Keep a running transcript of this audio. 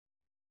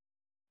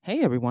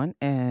Hey everyone,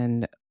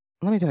 and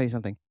let me tell you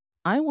something.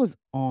 I was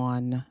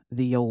on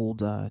the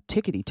old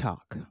Tickety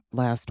Talk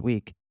last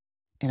week,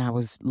 and I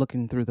was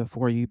looking through the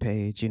For You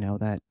page,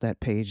 that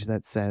page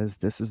that says,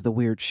 "This is the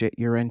weird shit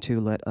you're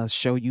into. Let us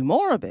show you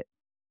more of it."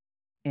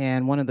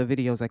 And one of the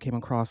videos I came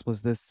across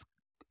was this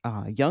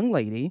young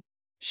lady.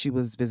 She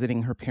was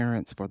visiting her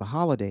parents for the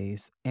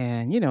holidays,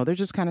 and they're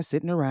just kind of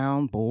sitting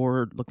around,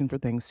 bored, looking for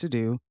things to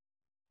do.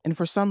 And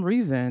for some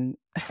reason,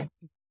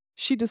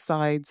 she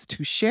decides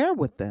to share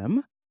with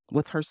them,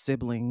 with her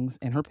siblings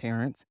and her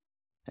parents,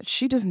 that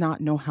she does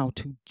not know how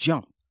to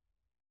jump.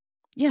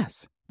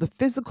 Yes, the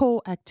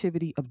physical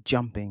activity of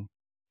jumping.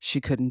 She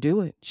couldn't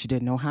do it. She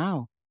didn't know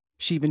how.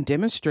 She even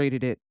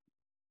demonstrated it,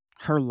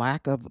 her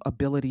lack of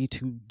ability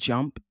to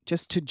jump,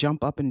 just to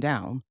jump up and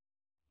down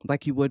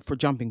like you would for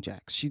jumping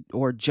jacks,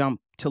 or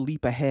jump to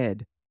leap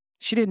ahead.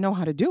 She didn't know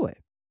how to do it.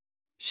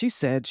 She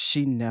said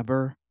she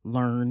never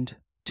learned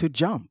to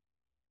jump.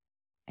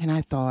 And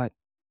I thought,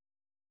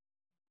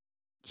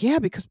 yeah,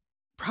 because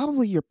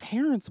probably your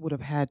parents would have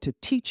had to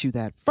teach you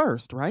that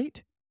first,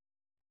 right?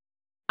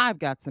 I've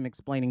got some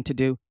explaining to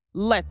do.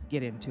 Let's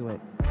get into it.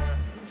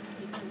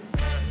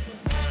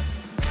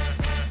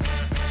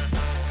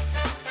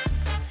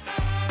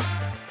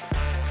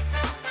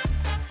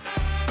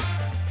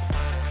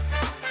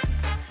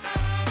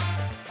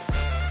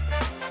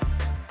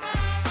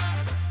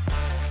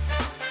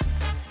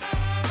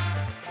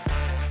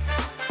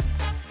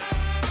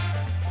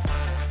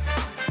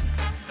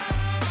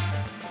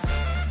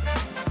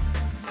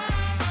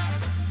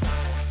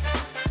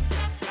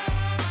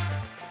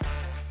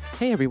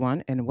 Hey,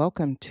 everyone, and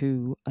welcome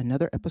to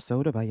another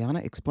episode of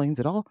Ayana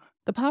Explains It All,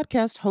 the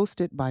podcast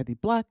hosted by the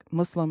Black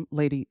Muslim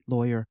lady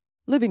lawyer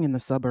living in the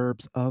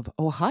suburbs of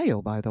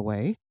Ohio, by the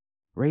way,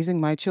 raising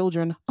my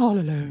children all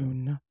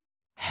alone.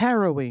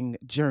 Harrowing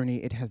journey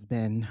it has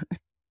been.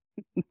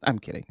 I'm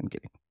kidding.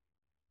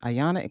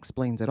 Ayana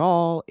Explains It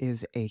All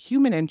is a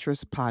human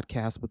interest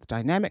podcast with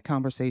dynamic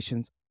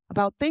conversations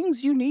about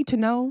things you need to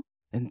know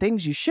and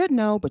things you should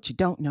know, but you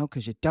don't know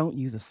because you don't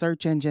use a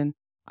search engine.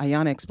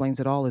 Ayana Explains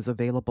It All is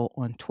available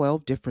on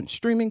 12 different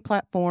streaming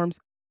platforms,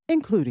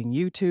 including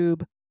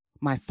YouTube.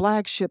 My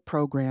flagship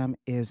program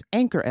is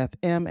Anchor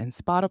FM and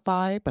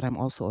Spotify, but I'm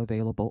also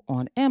available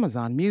on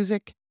Amazon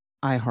Music,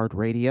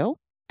 iHeartRadio,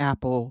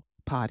 Apple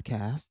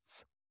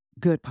Podcasts,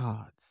 Good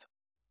Pods,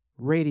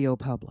 Radio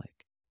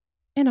Public,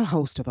 and a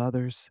host of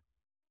others.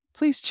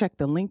 Please check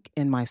the link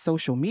in my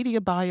social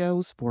media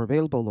bios for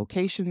available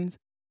locations.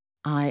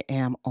 I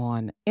am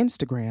on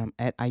Instagram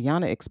at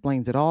Ayana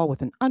Explains It All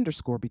with an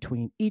underscore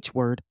between each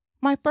word.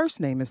 My first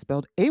name is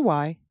spelled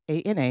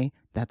Ayana.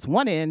 That's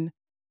one N,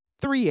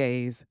 three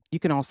A's. You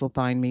can also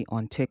find me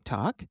on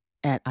TikTok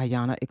at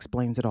Ayana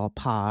Explains It All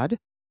Pod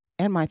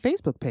and my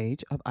Facebook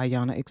page of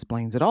Ayana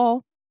Explains It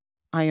All.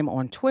 I am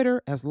on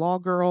Twitter as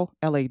Lawgirl,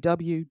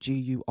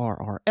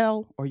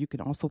 LAWGURRL, or you can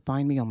also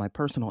find me on my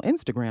personal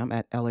Instagram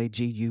at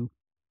LAGURRL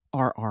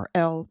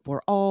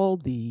for all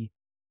the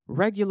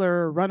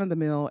regular,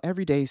 run-of-the-mill,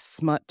 everyday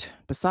smut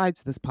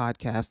besides this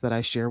podcast that I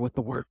share with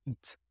the world.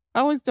 I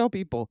always tell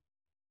people,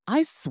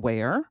 I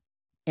swear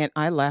and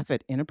I laugh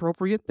at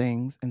inappropriate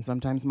things, and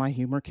sometimes my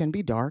humor can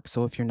be dark,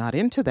 so if you're not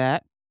into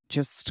that,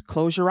 just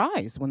close your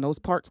eyes when those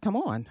parts come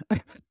on,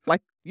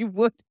 like you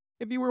would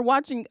if you were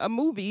watching a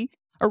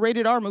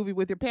rated R movie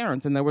with your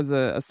parents and there was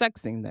a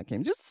sex scene that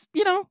came. Just,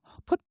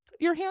 put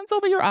your hands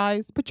over your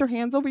eyes, put your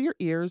hands over your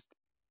ears,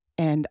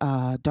 and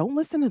don't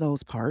listen to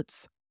those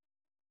parts.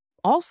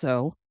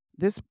 Also,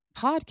 this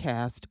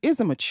podcast is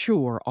a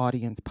mature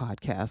audience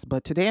podcast,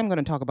 but today I'm going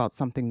to talk about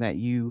something that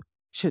you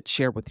should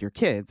share with your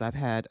kids. I've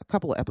had a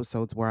couple of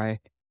episodes where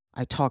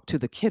I talk to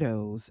the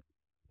kiddos,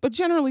 but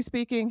generally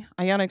speaking,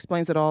 Ayana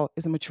Explains It All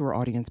is a mature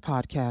audience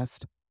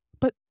podcast.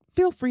 But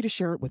feel free to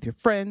share it with your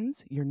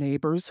friends, your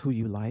neighbors who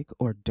you like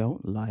or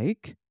don't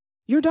like,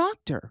 your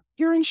doctor,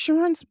 your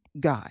insurance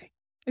guy.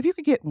 If you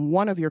could get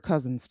one of your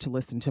cousins to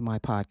listen to my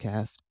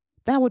podcast,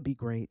 that would be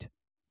great.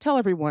 Tell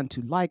everyone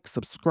to like,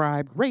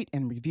 subscribe, rate,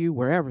 and review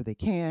wherever they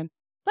can.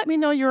 Let me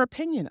know your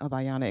opinion of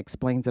Ayana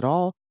Explains It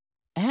All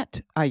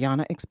at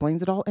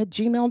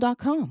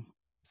AyanaExplainsItAll@gmail.com.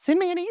 Send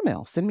me an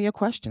email, send me a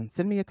question,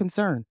 send me a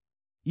concern.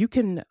 You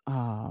can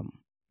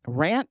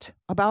rant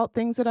about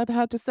things that I've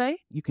had to say.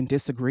 You can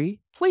disagree.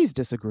 Please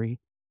disagree.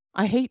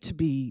 I hate to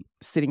be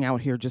sitting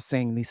out here just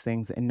saying these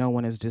things and no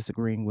one is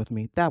disagreeing with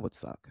me. That would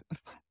suck.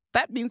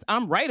 That means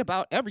I'm right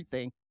about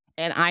everything.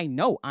 And I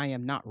know I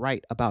am not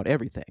right about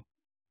everything.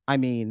 I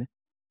mean,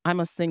 I'm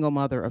a single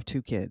mother of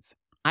 2 kids.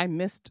 I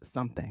missed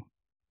something.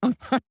 I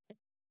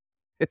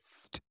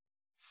missed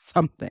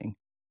something.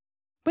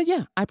 But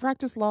yeah, I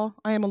practice law.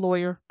 I am a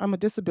lawyer. I'm a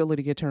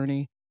disability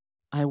attorney.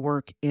 I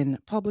work in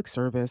public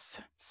service.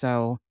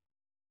 So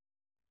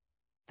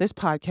this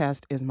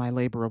podcast is my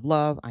labor of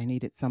love. I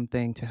needed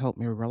something to help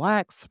me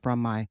relax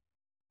from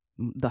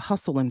the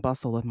hustle and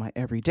bustle of my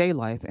everyday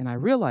life. And I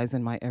realize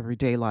in my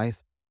everyday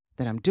life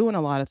that I'm doing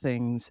a lot of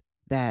things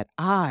that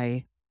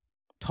I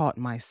taught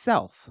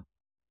myself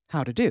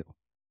how to do.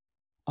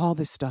 All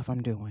this stuff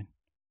I'm doing.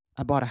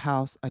 I bought a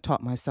house. I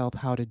taught myself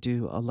how to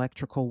do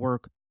electrical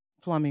work,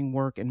 plumbing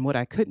work, and what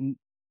I couldn't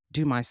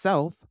do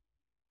myself,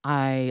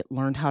 I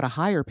learned how to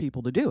hire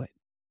people to do it.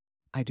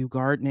 I do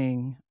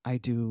gardening, I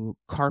do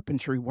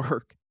carpentry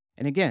work.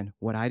 And again,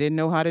 what I didn't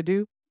know how to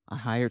do, I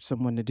hired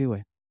someone to do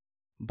it.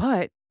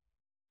 But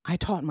I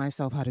taught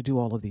myself how to do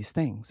all of these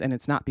things. And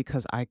it's not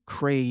because I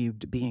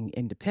craved being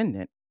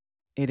independent.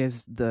 It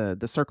is the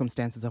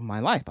circumstances of my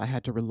life. I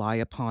had to rely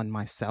upon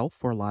myself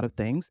for a lot of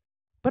things,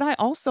 but I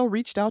also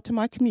reached out to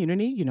my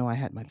community. I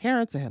had my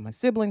parents, I had my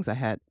siblings, I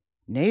had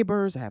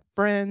neighbors, I had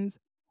friends,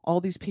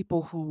 all these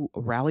people who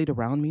rallied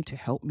around me to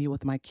help me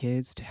with my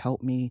kids, to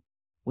help me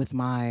with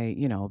my,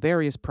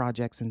 various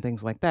projects and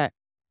things like that.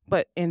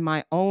 But in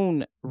my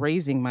own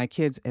raising my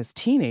kids as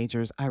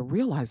teenagers, I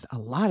realized a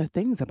lot of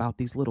things about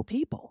these little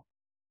people.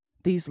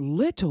 These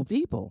little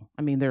people,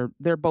 I mean,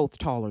 they're both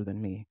taller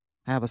than me.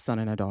 I have a son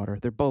and a daughter.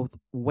 They're both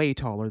way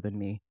taller than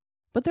me.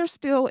 But they're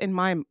still in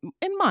my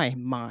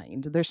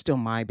mind, they're still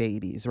my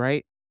babies,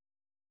 right?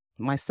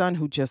 My son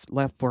who just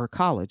left for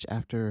college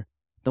after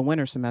the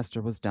winter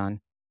semester was done,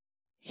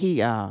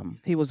 he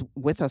was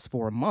with us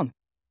for a month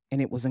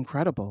and it was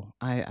incredible.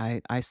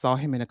 I saw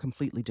him in a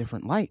completely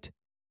different light.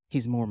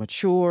 He's more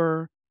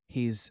mature,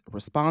 he's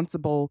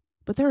responsible,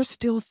 but there are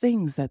still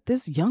things that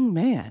this young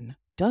man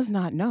does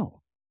not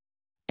know.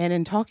 And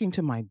in talking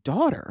to my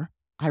daughter,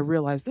 I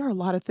realized there are a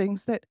lot of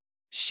things that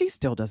she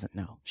still doesn't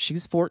know.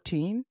 She's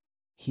 14,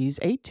 he's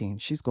 18,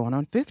 she's going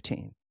on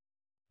 15.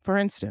 For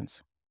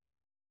instance,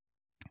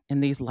 in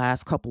these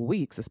last couple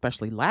weeks,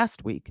 especially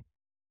last week,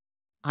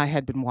 I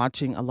had been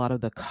watching a lot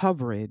of the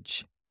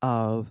coverage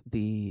of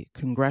the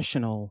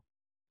congressional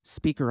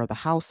Speaker of the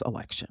House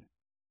election.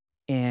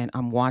 And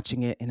I'm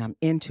watching it and I'm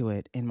into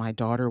it. And my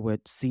daughter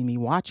would see me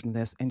watching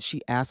this and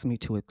she asked me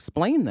to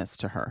explain this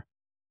to her.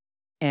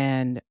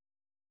 And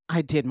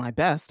I did my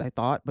best, I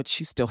thought, but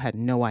she still had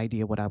no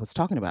idea what I was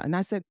talking about. And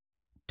I said,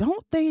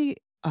 "Don't they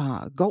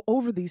go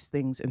over these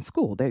things in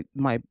school?"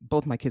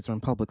 Both my kids are in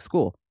public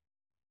school.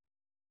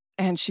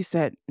 And she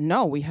said,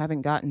 "No, we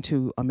haven't gotten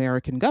to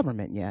American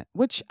government yet,"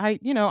 which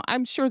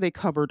I'm sure they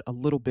covered a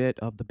little bit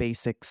of the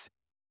basics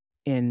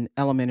in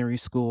elementary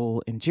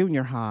school and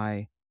junior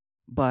high,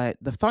 but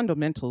the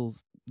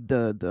fundamentals,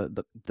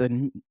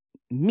 the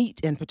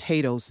meat and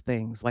potatoes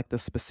things, like the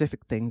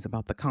specific things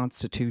about the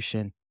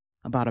Constitution,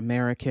 about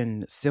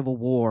American Civil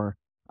War,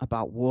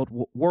 about World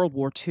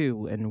War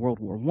II and World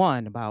War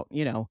One, about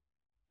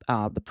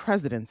the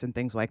presidents and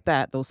things like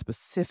that. Those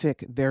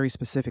specific, very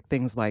specific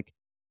things like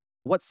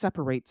what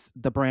separates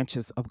the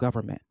branches of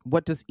government?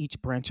 What does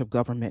each branch of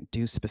government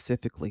do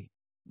specifically?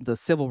 The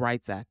Civil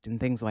Rights Act and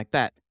things like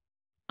that.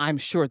 I'm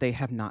sure they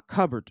have not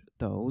covered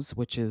those,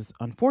 which is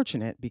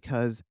unfortunate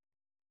because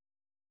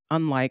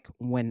unlike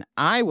when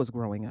I was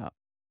growing up,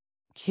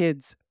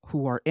 kids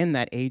who are in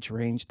that age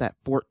range, that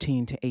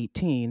 14 to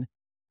 18,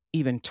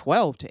 even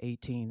 12 to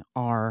 18,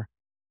 are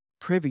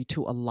privy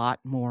to a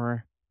lot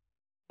more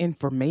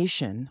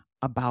information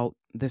about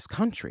this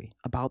country,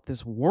 about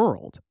this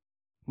world.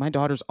 My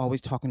daughter's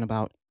always talking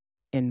about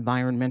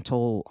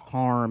environmental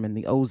harm and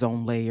the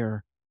ozone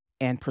layer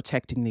and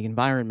protecting the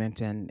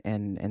environment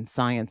and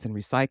science and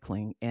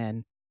recycling.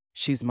 And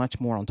she's much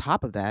more on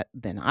top of that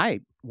than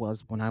I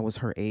was when I was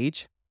her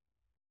age.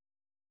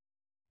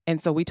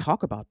 And so we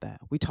talk about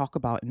that. We talk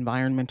about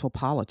environmental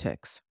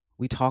politics.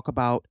 We talk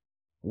about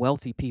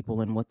wealthy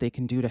people and what they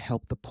can do to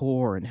help the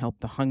poor and help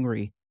the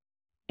hungry.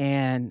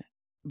 And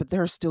but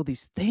there are still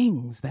these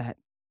things that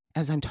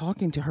as I'm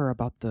talking to her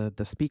about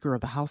the Speaker of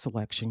the House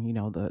election,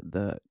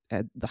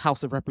 the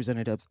House of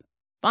Representatives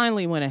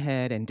finally went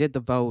ahead and did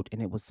the vote,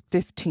 and it was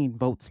 15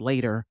 votes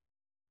later,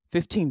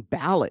 15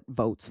 ballot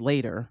votes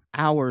later,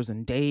 hours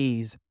and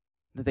days,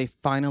 that they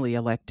finally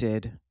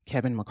elected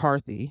Kevin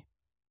McCarthy.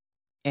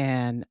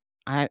 And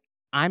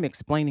I'm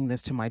explaining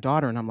this to my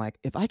daughter, and I'm like,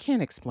 if I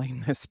can't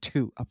explain this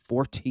to a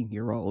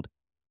 14-year-old,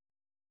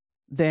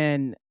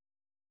 then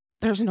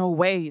there's no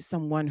way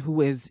someone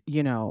who is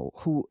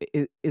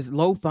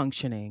low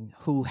functioning,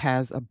 who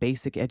has a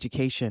basic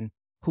education,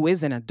 who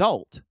is an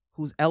adult,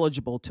 who's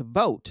eligible to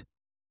vote,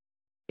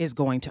 is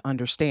going to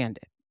understand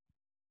it.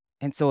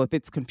 And so if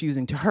it's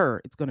confusing to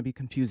her, it's going to be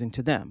confusing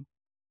to them.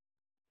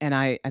 And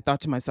I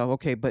thought to myself,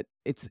 okay, but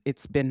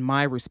it's been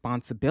my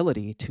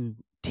responsibility to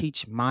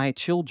teach my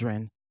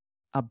children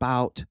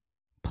about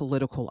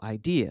political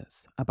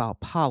ideas,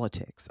 about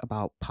politics,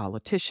 about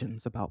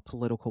politicians, about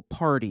political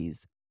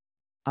parties,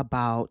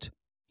 about,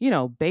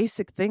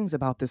 basic things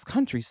about this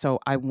country. So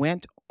I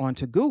went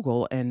onto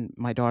Google and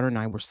my daughter and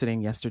I were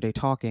sitting yesterday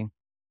talking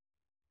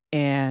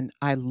and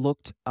I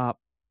looked up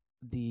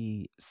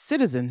the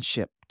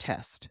citizenship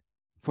test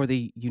for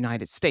the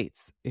United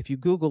States. If you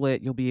Google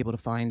it, you'll be able to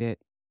find it.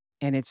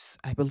 And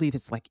I believe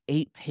it's like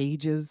 8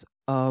 pages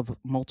of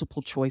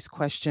multiple choice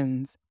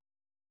questions.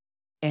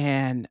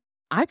 And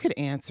I could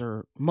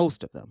answer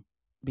most of them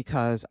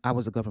because I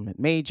was a government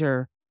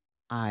major.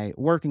 I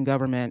work in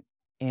government.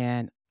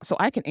 And so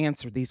I can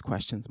answer these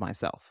questions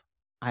myself.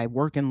 I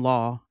work in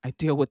law. I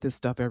deal with this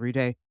stuff every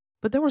day.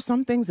 But there were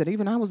some things that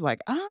even I was like,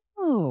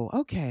 oh,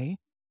 okay.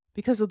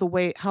 because of the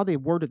way how they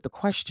worded the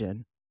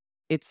question.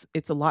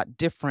 It's a lot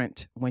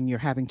different when you're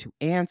having to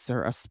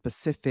answer a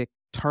specific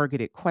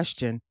targeted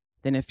question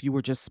than if you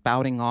were just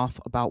spouting off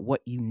about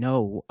what you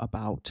know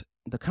about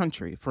the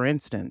country. For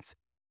instance,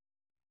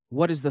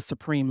 what is the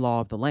supreme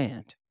law of the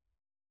land?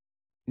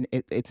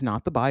 It's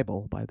not the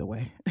Bible, by the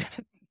way.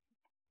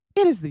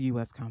 It is the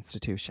US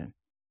Constitution.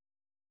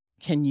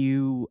 Can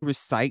you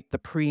recite the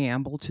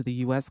preamble to the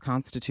US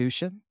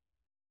Constitution?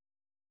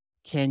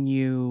 Can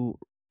you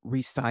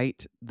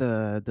recite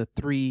the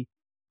three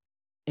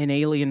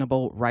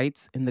inalienable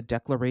rights in the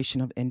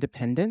Declaration of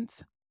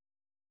Independence?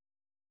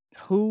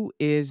 Who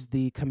is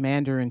the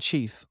commander in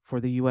chief for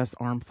the US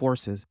Armed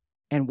Forces?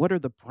 And what are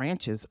the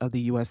branches of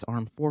the US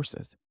Armed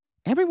Forces?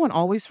 Everyone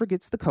always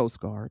forgets the Coast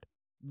Guard,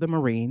 the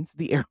Marines,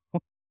 the Air.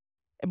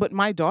 But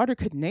my daughter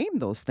could name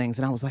those things.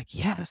 And I was like,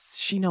 yes,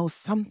 she knows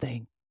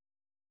something.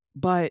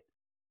 But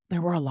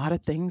there were a lot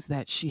of things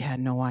that she had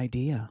no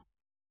idea.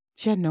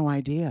 She had no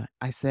idea.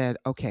 I said,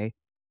 okay,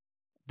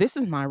 this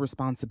is my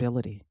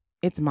responsibility.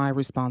 It's my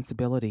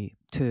responsibility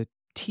to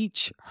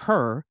teach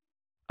her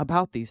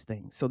about these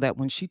things so that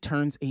when she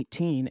turns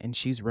 18 and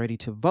she's ready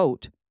to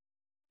vote,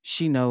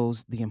 she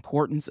knows the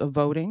importance of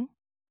voting,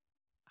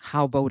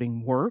 how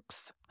voting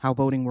works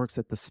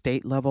at the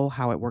state level,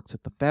 how it works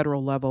at the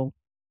federal level,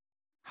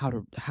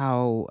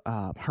 how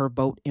her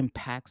vote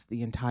impacts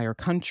the entire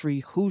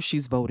country, who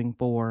she's voting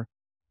for,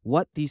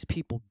 what these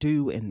people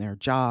do in their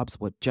jobs,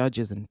 what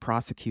judges and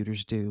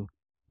prosecutors do,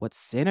 what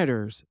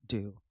senators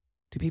do.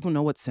 Do people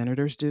know what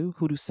senators do?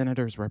 Who do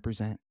senators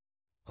represent?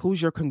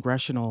 Who's your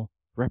congressional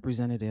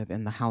representative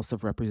in the House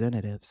of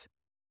Representatives?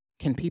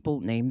 Can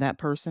people name that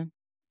person?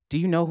 Do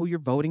you know who you're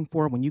voting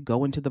for when you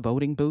go into the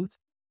voting booth?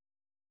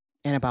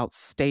 And about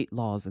state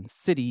laws and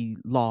city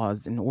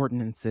laws and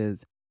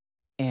ordinances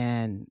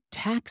and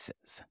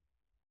taxes.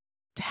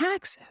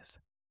 Taxes.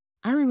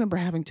 I remember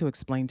having to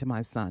explain to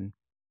my son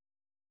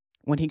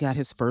when he got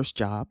his first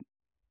job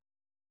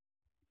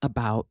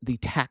about the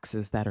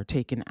taxes that are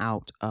taken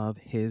out of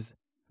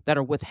that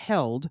are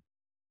withheld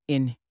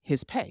in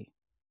his pay.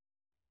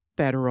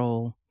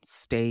 Federal,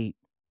 state,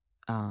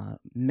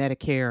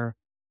 Medicare,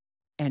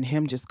 and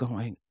him just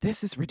going,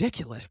 this is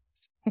ridiculous.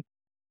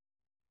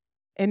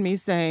 And me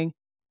saying,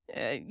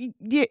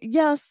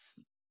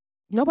 yes,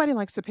 nobody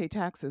likes to pay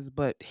taxes,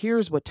 but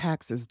here's what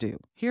taxes do.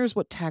 Here's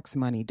what tax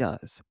money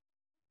does.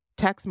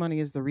 Tax money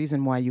is the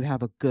reason why you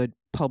have a good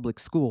public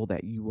school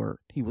that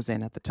he was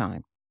in at the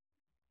time.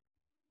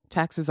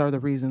 Taxes are the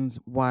reasons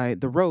why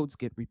the roads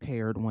get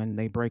repaired when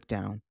they break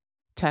down.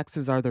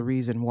 Taxes are the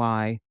reason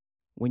why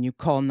when you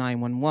call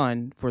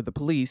 911 for the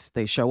police,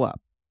 they show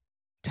up.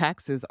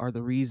 Taxes are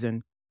the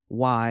reason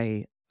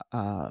why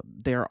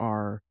there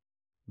are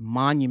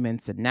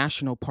monuments and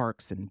national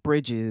parks and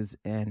bridges,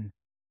 and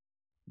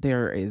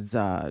there is,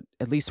 at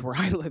least where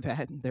I live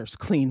at, there's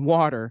clean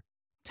water.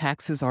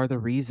 Taxes are the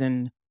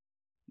reason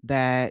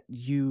that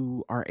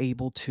you are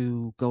able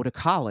to go to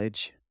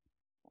college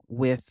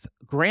with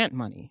grant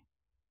money.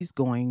 He's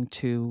going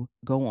to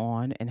go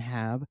on and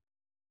have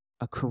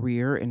a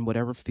career in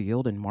whatever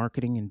field, in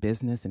marketing and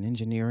business and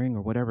engineering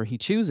or whatever he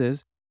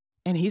chooses,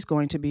 and he's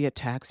going to be a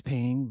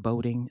tax-paying,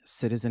 voting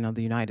citizen of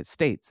the United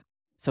States.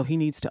 So he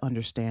needs to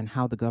understand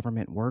how the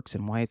government works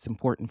and why it's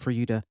important for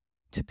you to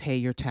pay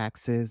your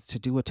taxes, to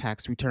do a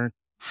tax return,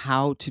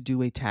 how to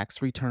do a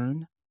tax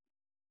return.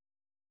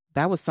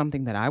 That was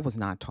something that I was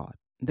not taught.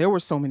 There were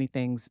so many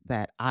things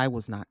that I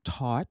was not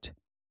taught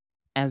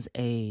as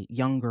a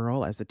young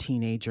girl, as a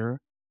teenager,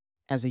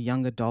 as a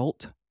young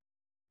adult,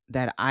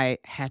 that I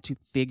had to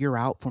figure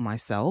out for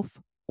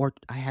myself, or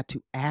I had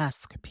to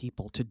ask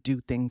people to do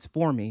things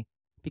for me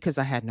because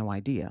I had no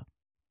idea.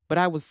 But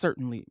I was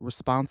certainly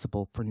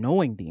responsible for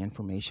knowing the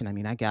information. I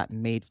mean, I got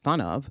made fun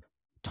of,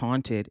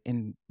 taunted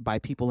by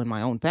people in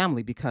my own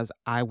family because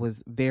I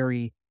was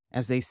very,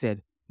 as they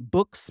said,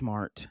 book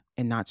smart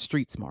and not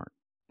street smart,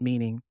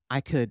 meaning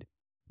I could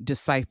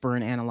decipher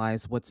and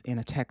analyze what's in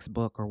a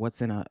textbook or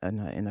what's in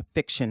a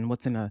fiction,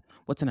 what's in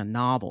a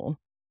novel,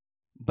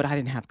 but I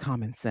didn't have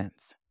common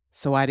sense.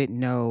 So I didn't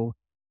know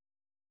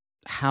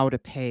how to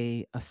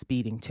pay a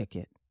speeding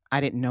ticket. I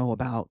didn't know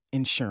about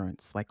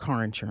insurance, like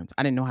car insurance.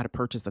 I didn't know how to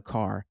purchase a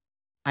car.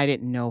 I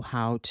didn't know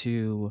how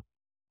to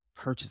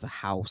purchase a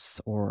house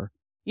or,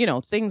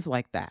 things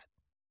like that.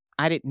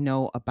 I didn't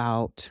know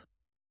about,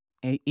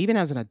 even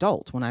as an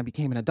adult, when I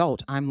became an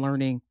adult, I'm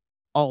learning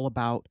all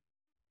about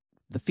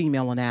the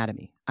female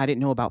anatomy. I didn't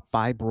know about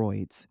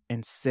fibroids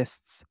and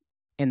cysts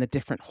and the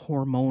different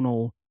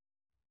hormonal,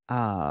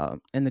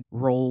 and the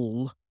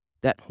role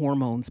that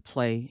hormones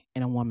play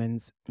in a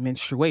woman's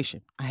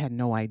menstruation. I had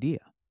no idea.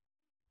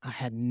 I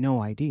had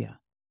no idea.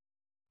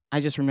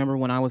 I just remember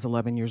when I was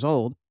 11 years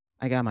old,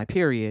 I got my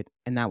period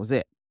and that was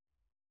it.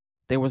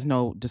 There was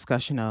no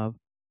discussion of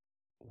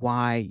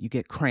why you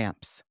get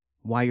cramps,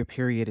 why your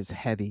period is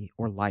heavy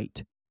or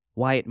light,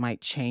 why it might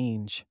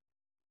change.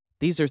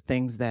 These are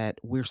things that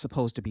we're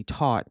supposed to be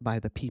taught by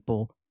the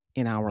people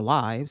in our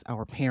lives,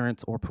 our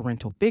parents or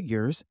parental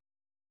figures.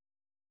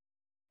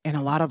 And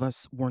a lot of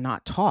us were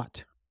not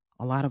taught.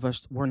 A lot of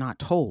us were not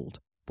told.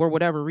 For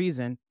whatever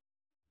reason,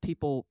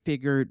 people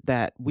figured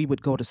that we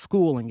would go to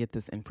school and get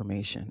this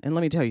information. And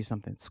let me tell you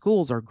something,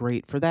 schools are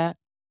great for that,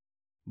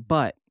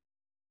 but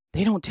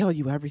they don't tell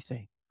you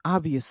everything.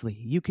 Obviously,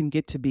 you can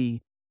get to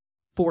be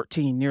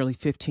 14, nearly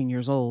 15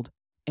 years old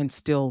and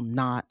still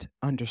not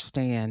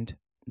understand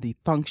the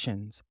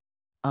functions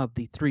of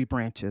the three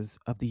branches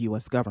of the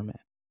US government.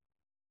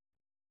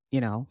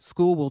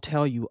 School will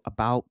tell you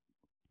about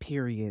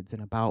periods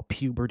and about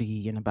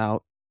puberty and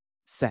about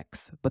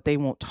sex, but they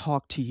won't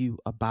talk to you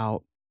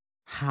about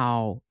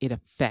how it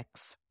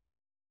affects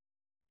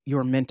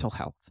your mental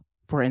health.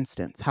 For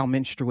instance, how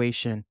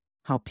menstruation,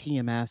 how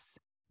PMS,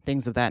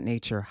 things of that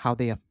nature, how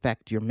they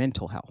affect your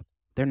mental health.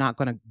 They're not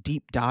going to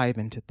deep dive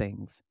into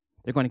things.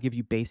 They're going to give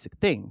you basic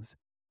things.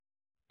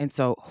 And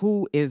so,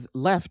 who is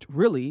left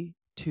really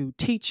to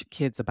teach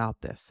kids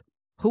about this?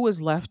 Who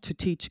is left to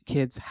teach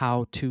kids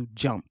how to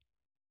jump?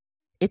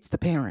 It's the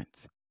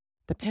parents.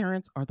 The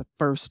parents are the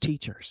first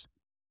teachers.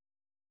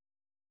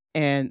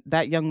 And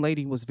that young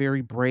lady was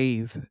very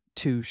brave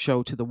to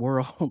show to the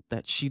world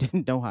that she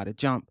didn't know how to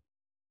jump.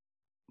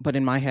 But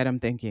in my head, I'm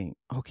thinking,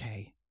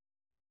 okay,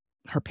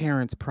 her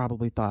parents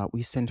probably thought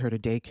we send her to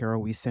daycare or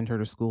we send her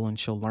to school and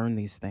she'll learn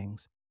these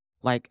things,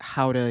 like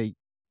how to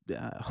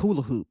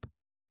hula hoop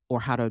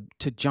or how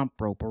to jump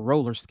rope or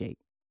roller skate.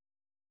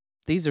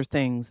 These are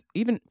things,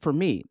 even for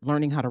me,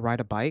 learning how to ride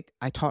a bike,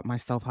 I taught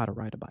myself how to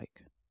ride a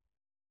bike.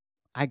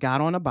 I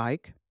got on a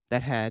bike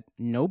that had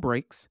no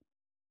brakes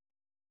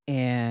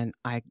and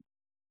I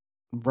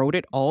rode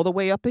it all the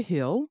way up a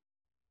hill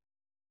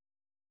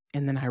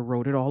and then I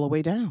rode it all the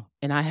way down.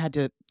 And I had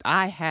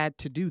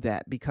to do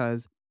that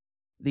because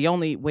the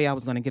only way I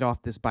was going to get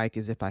off this bike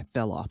is if I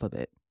fell off of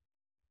it.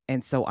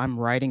 And so I'm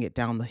riding it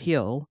down the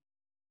hill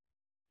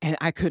and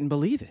I couldn't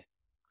believe it.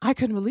 I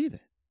couldn't believe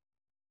it.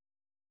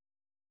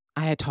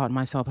 I had taught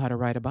myself how to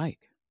ride a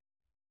bike.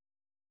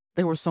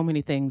 There were so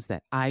many things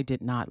that I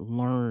did not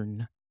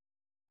learn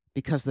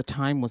because the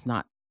time was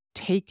not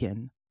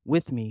taken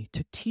with me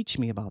to teach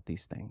me about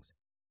these things.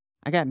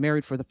 I got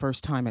married for the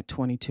first time at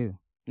 22.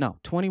 No,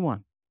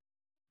 21.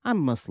 I'm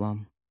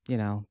Muslim.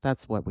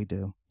 That's what we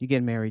do. You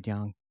get married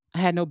young. I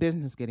had no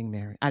business getting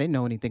married. I didn't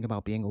know anything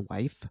about being a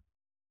wife.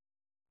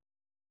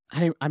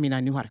 I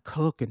knew how to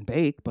cook and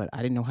bake, but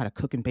I didn't know how to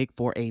cook and bake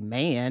for a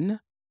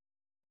man.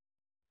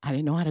 I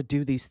didn't know how to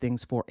do these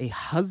things for a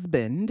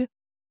husband.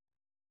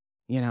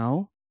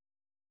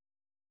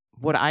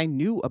 What I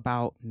knew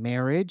about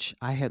marriage,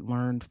 I had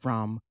learned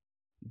from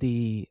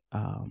the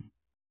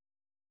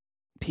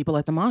people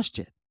at the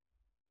masjid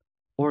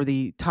or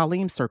the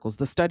talim circles,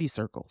 the study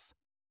circles,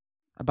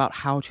 about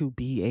how to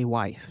be a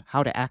wife,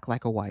 how to act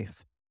like a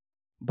wife.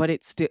 But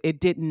it's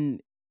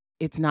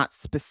not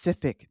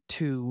specific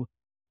to,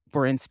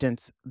 for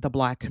instance, the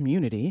Black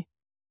community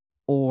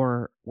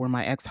or where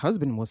my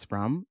ex-husband was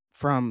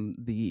from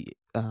the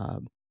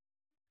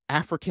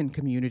African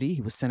community.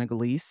 He was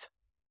Senegalese.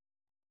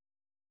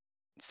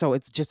 So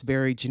it's just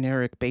very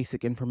generic,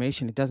 basic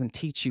information. It doesn't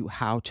teach you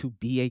how to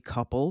be a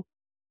couple.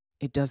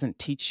 It doesn't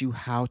teach you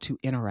how to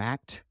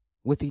interact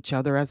with each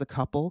other as a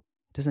couple.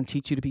 It doesn't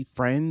teach you to be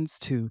friends,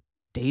 to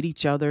date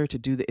each other, to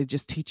do that. It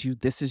just teaches you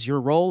this is your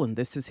role and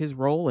this is his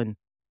role. And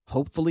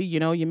hopefully,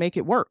 you make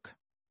it work.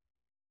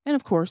 And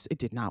of course, it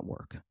did not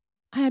work.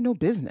 I had no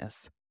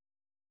business.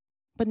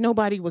 But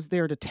nobody was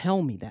there to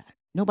tell me that.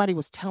 Nobody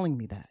was telling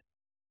me that.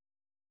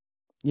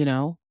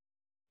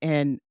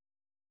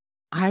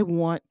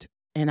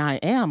 And I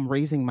am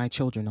raising my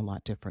children a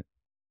lot different.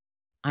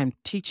 I'm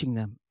teaching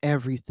them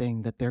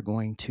everything that they're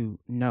going to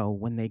know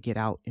when they get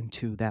out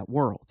into that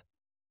world.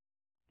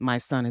 My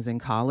son is in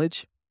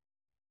college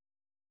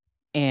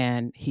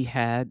and he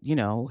had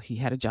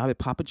a job at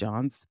Papa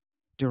John's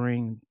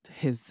during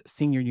his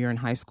senior year in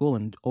high school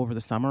and over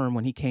the summer. And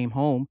when he came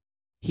home,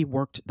 he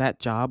worked that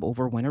job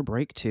over winter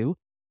break too.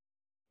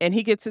 And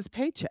he gets his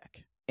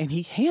paycheck and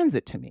he hands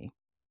it to me.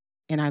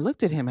 And I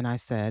looked at him and I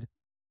said,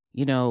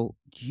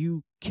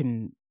 you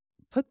can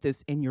put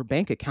this in your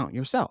bank account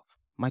yourself.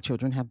 My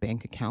children have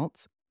bank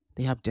accounts.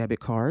 They have debit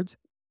cards.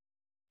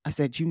 I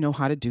said, you know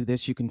how to do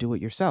this. You can do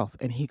it yourself.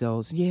 And he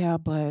goes, yeah,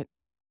 but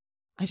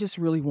I just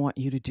really want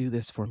you to do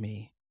this for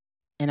me.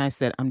 And I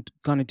said, I'm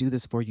going to do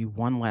this for you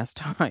one last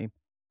time,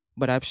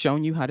 but I've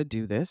shown you how to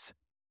do this.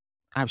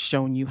 I've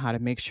shown you how to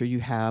make sure you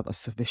have a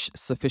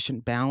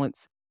sufficient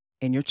balance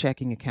in your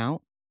checking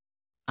account.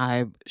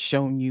 I've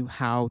shown you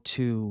how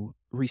to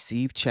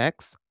receive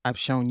checks. I've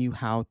shown you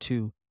how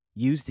to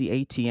use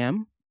the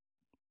ATM.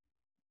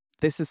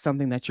 This is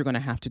something that you're going to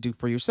have to do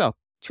for yourself.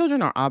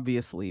 Children are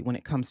obviously, when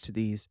it comes to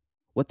these,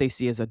 what they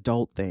see as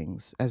adult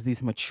things, as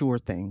these mature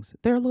things,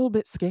 they're a little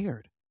bit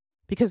scared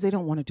because they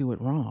don't want to do it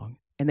wrong.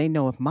 And they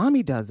know if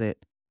mommy does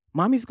it,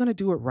 mommy's going to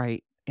do it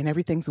right and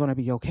everything's going to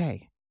be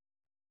okay.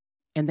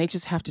 And they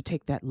just have to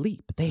take that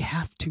leap. They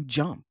have to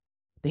jump.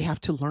 They have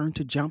to learn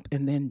to jump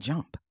and then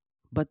jump.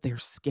 But they're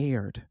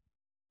scared.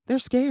 They're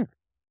scared.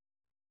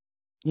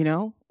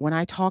 When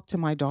I talk to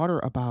my daughter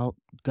about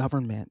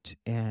government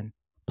and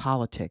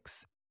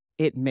politics,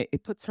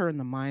 it puts her in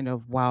the mind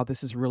of, wow,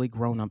 this is really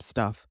grown up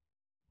stuff.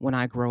 When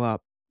I grow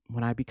up,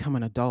 when I become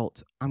an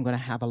adult, I'm gonna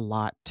have a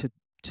lot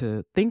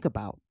to think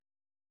about.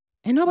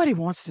 And nobody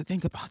wants to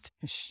think about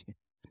this shit.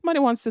 Nobody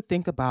wants to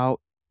think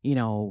about,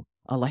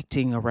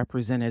 electing a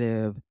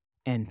representative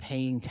and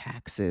paying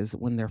taxes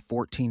when they're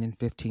 14 and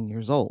 15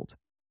 years old.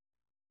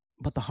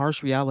 But the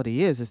harsh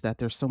reality is that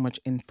there's so much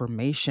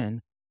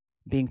information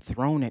being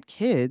thrown at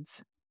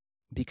kids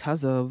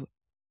because of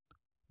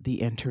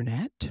the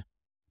internet,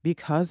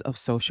 because of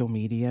social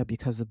media,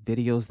 because of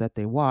videos that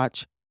they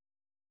watch,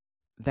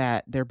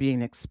 that they're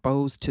being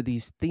exposed to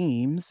these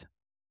themes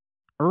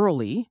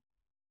early.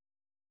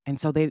 And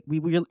so we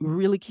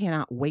really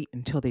cannot wait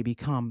until they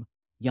become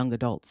young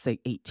adults, say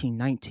 18,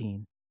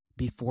 19,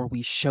 before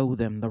we show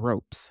them the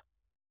ropes.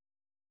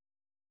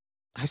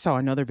 I saw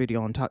another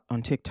video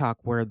on TikTok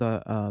where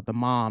the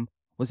mom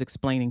was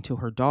explaining to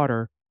her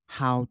daughter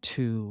how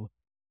to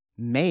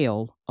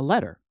mail a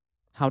letter,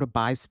 how to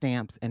buy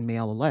stamps and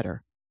mail a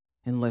letter.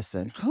 And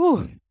listen,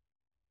 whew.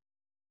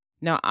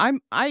 Now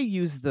I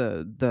use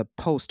the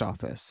post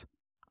office.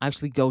 I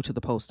actually go to the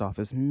post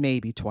office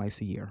maybe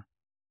twice a year.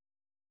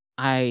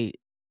 I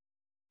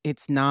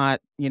It's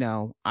not,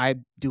 I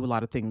do a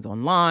lot of things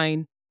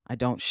online. I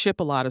don't ship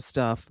a lot of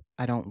stuff.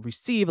 I don't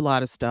receive a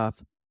lot of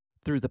stuff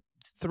through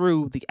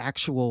the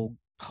actual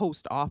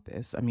post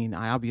office. I mean,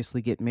 I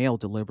obviously get mail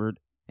delivered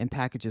and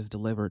packages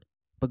delivered,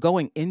 but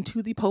going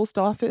into the post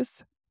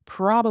office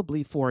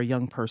probably for a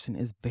young person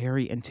is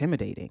very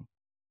intimidating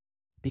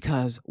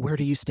because where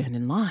do you stand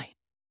in line?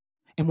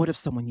 And what if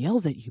someone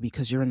yells at you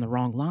because you're in the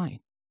wrong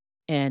line?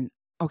 And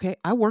okay,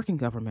 I work in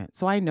government,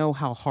 so I know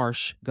how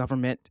harsh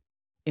government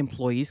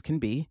employees can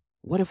be.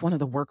 What if one of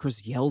the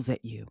workers yells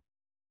at you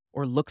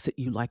or looks at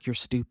you like you're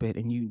stupid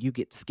and you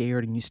get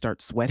scared and you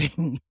start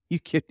sweating, you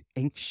get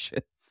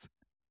anxious.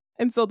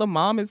 And so the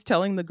mom is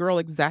telling the girl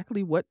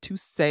exactly what to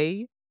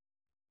say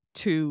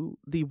to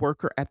the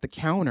worker at the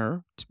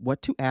counter,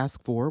 what to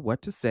ask for,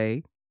 what to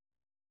say,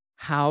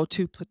 how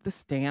to put the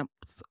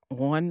stamps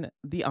on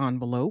the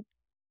envelope.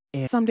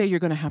 And someday you're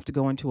going to have to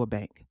go into a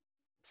bank.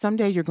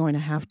 Someday you're going to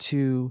have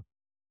to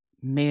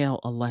mail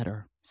a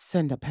letter,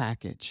 send a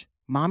package.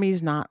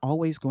 Mommy's not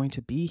always going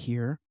to be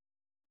here.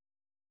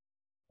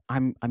 I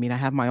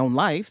have my own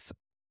life,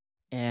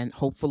 and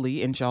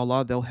hopefully,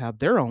 inshallah, they'll have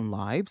their own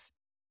lives.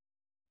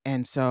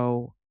 And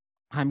so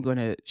I'm going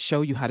to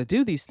show you how to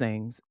do these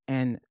things,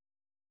 and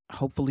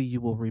hopefully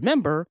you will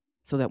remember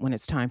so that when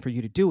it's time for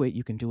you to do it,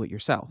 you can do it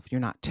yourself. You're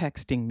not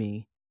texting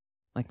me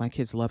like my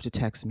kids love to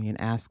text me and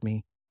ask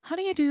me, "How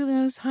do you do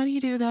this? How do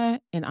you do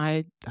that?" And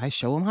I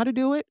show them how to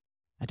do it.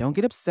 I don't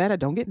get upset, I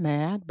don't get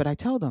mad, but I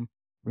tell them,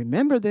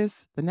 "Remember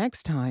this the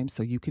next time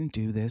so you can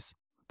do this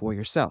for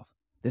yourself.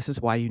 This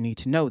is why you need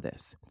to know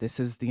this. This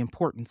is the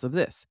importance of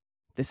this.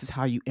 This is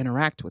how you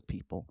interact with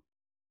people."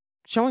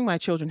 Showing my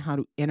children how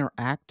to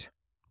interact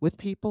with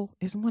people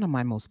is one of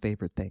my most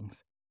favorite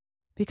things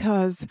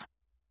because,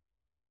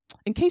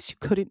 in case you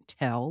couldn't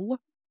tell,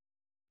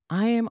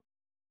 I am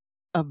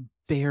a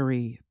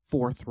very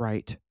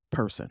forthright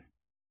person.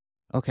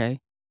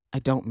 Okay. I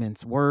don't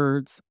mince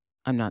words.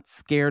 I'm not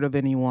scared of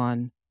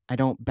anyone. I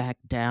don't back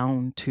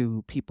down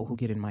to people who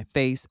get in my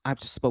face.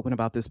 I've spoken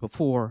about this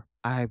before.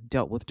 I've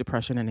dealt with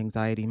depression and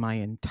anxiety my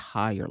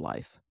entire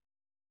life,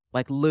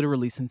 like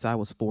literally since I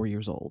was 4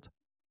 years old.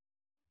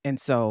 And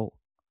so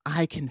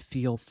I can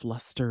feel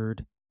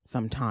flustered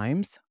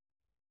sometimes.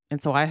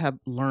 And so I have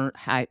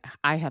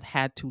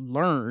had to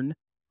learn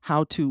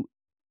how to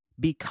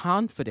be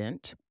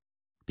confident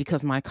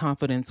because my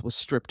confidence was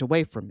stripped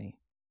away from me.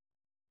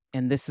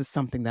 And this is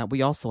something that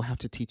we also have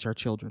to teach our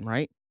children,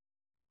 right?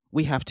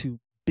 We have to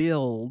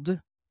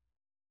build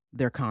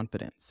their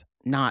confidence,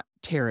 not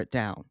tear it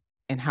down.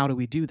 And how do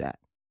we do that?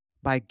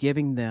 By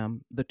giving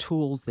them the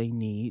tools they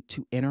need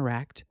to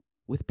interact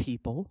with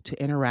people,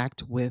 to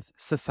interact with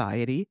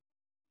society,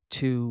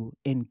 to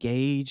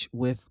engage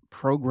with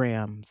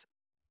programs,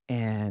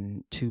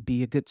 and to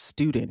be a good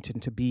student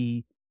and to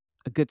be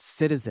a good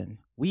citizen.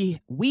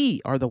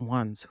 We are the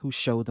ones who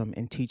show them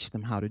and teach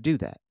them how to do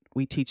that.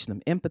 We teach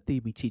them empathy,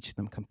 we teach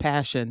them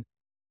compassion,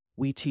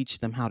 we teach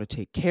them how to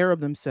take care of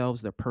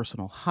themselves, their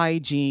personal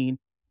hygiene,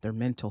 their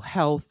mental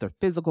health, their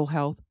physical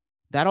health.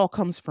 That all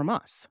comes from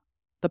us,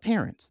 the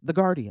parents, the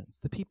guardians,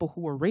 the people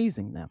who are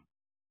raising them.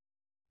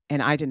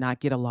 And I did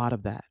not get a lot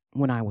of that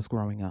when I was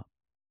growing up.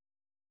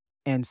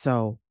 And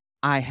so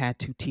I had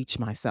to teach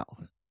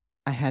myself.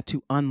 I had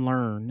to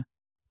unlearn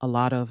a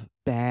lot of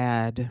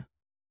bad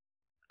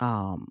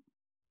um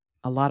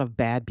a lot of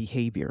bad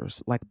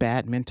behaviors, like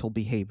bad mental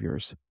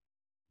behaviors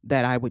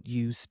that I would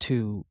use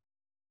to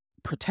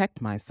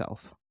protect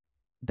myself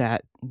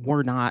that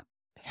were not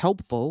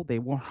helpful, they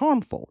were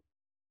harmful.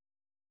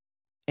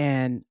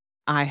 And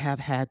I have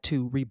had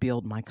to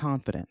rebuild my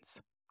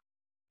confidence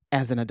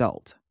as an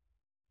adult.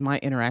 My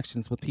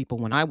interactions with people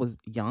when I was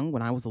young,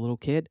 when I was a little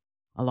kid,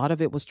 a lot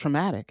of it was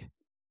traumatic.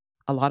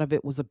 A lot of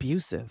it was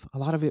abusive. A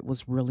lot of it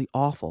was really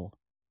awful.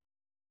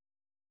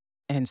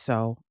 And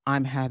so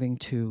I'm having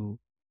to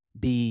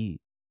be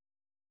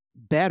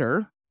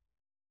better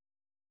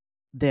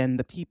than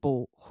the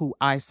people who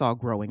I saw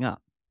growing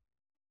up,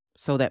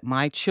 so that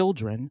my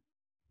children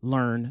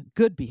learn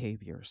good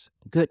behaviors,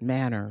 good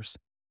manners,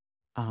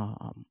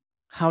 um,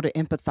 how to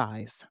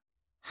empathize,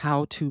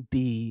 how to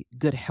be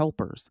good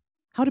helpers,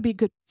 how to be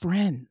good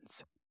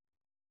friends,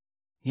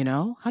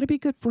 how to be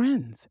good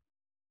friends.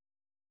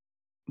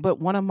 But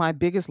one of my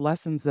biggest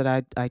lessons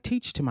that I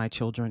teach to my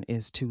children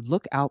is to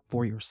look out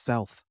for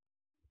yourself.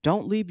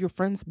 Don't leave your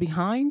friends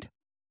behind.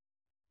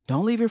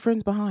 Don't leave your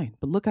friends behind,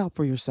 but look out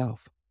for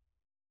yourself.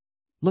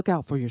 Look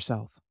out for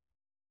yourself.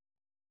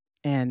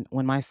 And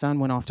when my son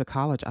went off to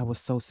college, I was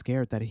so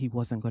scared that he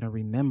wasn't going to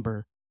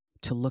remember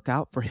to look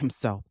out for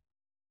himself.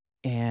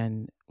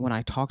 And when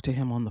I talked to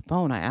him on the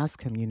phone, I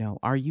asked him,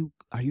 are you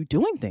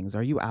doing things?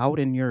 Are you out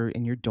in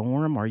your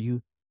dorm? Are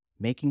you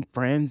making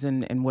friends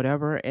and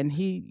whatever? And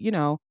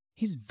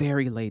he's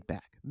very laid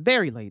back,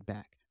 very laid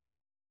back.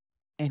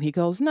 And he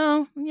goes,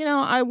 "No,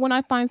 I when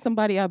I find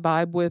somebody I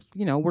vibe with,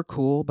 we're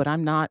cool, but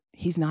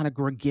he's not a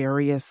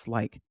gregarious,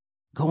 like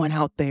going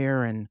out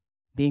there and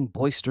being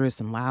boisterous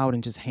and loud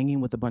and just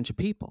hanging with a bunch of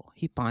people.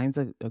 He finds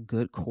a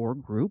good core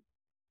group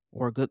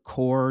or a good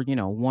core,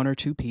 one or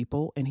two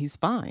people, and he's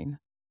fine."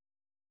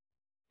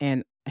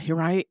 And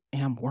here I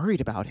am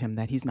worried about him,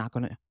 that he's not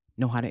going to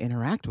know how to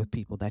interact with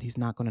people, that he's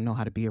not going to know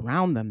how to be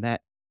around them,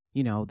 that,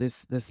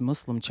 this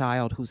Muslim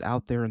child who's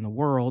out there in the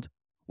world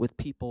with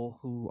people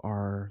who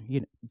are,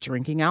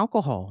 drinking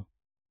alcohol,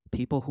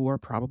 people who are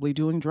probably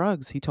doing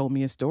drugs. He told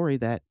me a story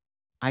that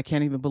I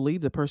can't even believe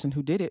the person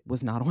who did it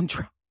was not on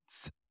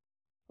drugs.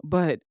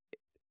 But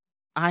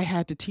I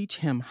had to teach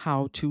him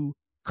how to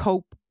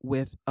cope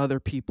with other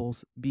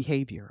people's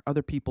behavior,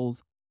 other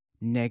people's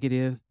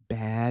negative,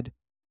 bad,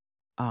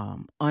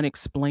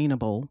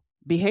 unexplainable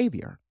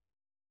behavior.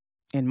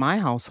 In my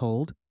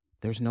household,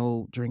 there's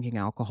no drinking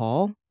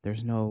alcohol,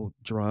 there's no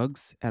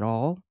drugs at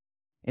all.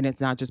 And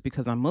it's not just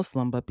because I'm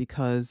Muslim, but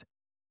because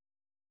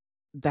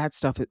that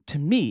stuff, to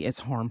me, is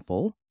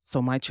harmful. So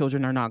my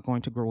children are not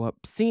going to grow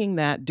up seeing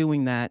that,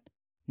 doing that,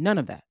 none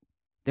of that.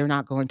 They're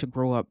not going to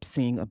grow up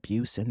seeing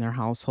abuse in their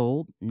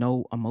household,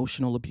 no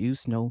emotional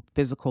abuse, no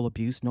physical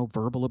abuse, no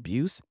verbal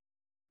abuse.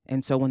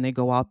 And so when they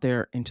go out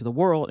there into the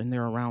world and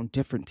they're around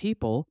different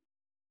people,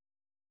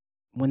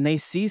 when they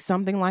see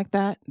something like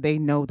that, they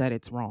know that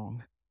it's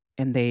wrong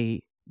and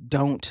they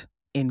don't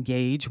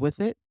engage with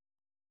it,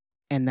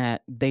 and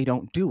that they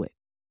don't do it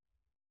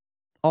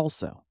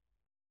also.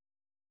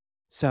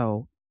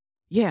 So,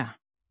 yeah,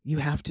 you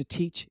have to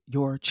teach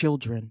your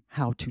children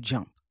how to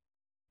jump.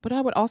 But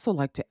I would also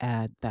like to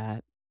add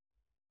that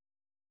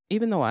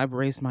even though I've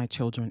raised my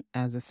children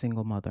as a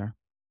single mother,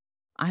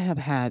 I have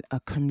had a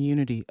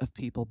community of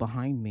people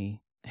behind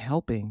me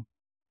helping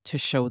to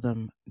show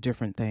them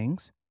different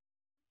things,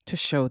 to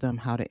show them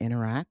how to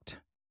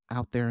interact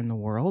out there in the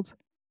world.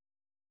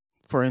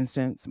 For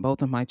instance,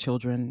 both of my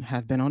children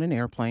have been on an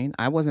airplane.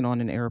 I wasn't on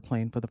an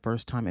airplane for the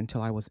first time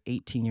until I was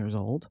 18 years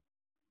old.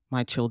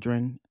 My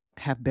children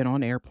have been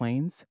on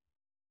airplanes.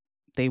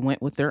 They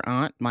went with their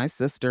aunt, my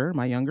sister,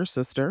 my younger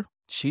sister.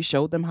 She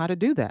showed them how to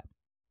do that.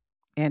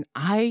 And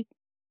I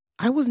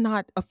was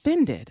not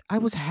offended. I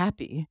was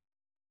happy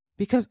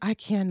because I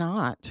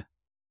cannot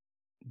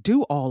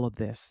do all of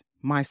this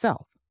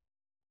myself.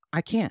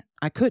 I can't.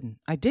 I couldn't.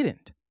 I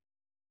didn't.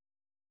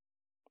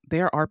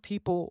 There are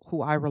people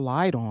who I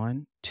relied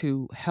on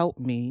to help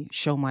me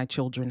show my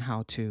children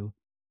how to,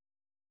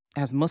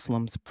 as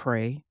Muslims,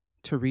 pray,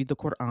 to read the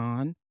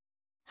Quran,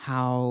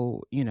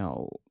 how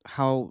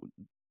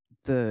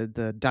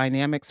the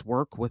dynamics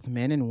work with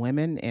men and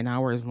women in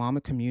our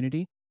Islamic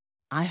community.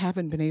 I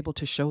haven't been able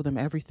to show them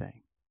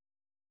everything.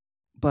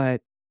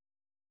 But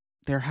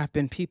there have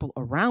been people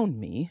around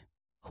me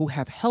who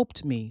have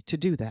helped me to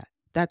do that.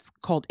 That's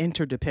called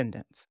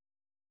interdependence.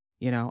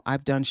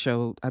 I've done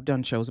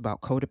shows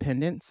about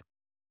codependence.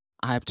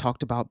 I've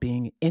talked about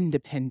being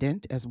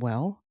independent as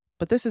well.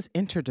 But this is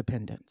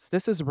interdependence.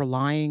 This is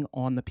relying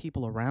on the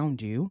people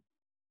around you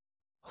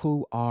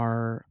who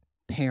are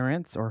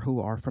parents or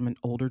who are from an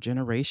older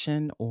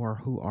generation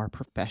or who are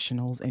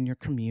professionals in your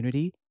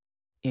community,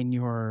 in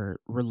your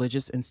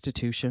religious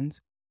institutions,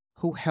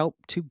 who help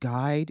to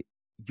guide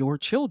your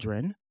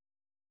children,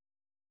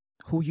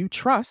 who you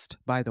trust,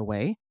 by the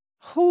way,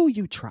 who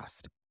you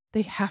trust.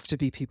 They have to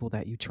be people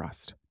that you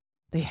trust.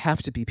 They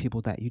have to be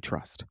people that you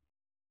trust.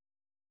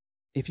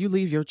 If you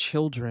leave your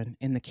children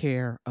in the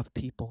care of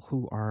people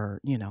who are,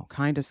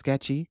 kind of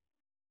sketchy,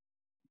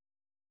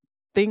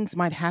 things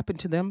might happen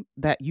to them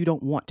that you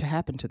don't want to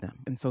happen to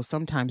them. And so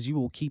sometimes you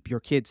will keep your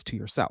kids to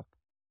yourself.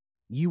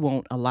 You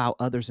won't allow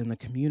others in the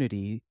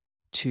community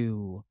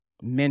to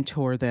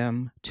mentor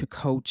them, to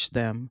coach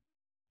them.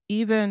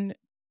 Even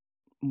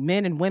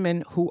men and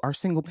women who are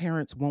single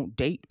parents won't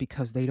date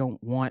because they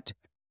don't want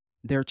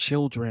their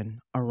children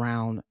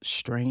around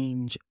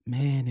strange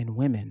men and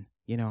women.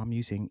 I'm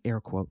using air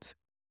quotes.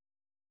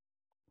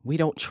 We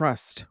don't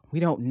trust. We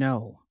don't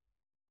know.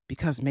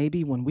 Because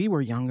maybe when we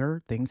were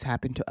younger, things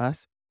happened to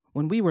us.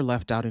 When we were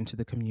left out into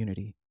the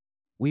community,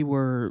 we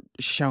were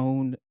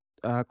shown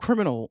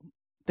criminal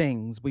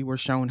things. We were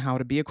shown how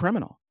to be a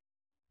criminal.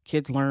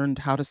 Kids learned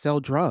how to sell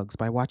drugs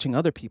by watching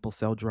other people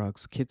sell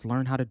drugs. Kids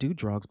learn how to do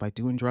drugs by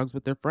doing drugs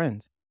with their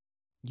friends.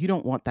 You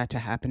don't want that to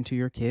happen to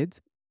your kids,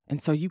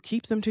 and so you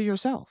keep them to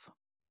yourself.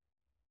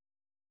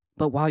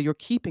 But while you're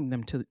keeping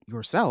them to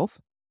yourself,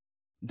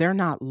 they're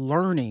not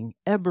learning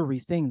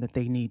everything that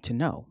they need to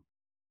know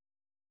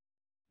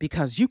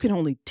because you can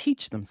only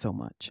teach them so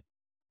much.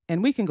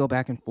 And we can go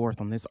back and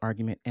forth on this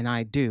argument, and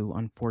I do,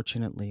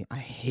 unfortunately. I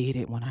hate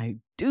it when I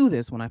do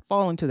this, when I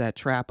fall into that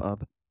trap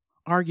of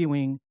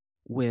arguing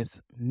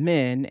with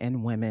men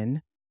and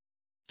women.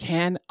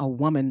 Can a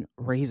woman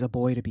raise a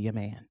boy to be a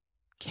man?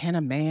 Can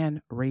a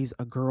man raise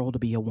a girl to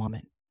be a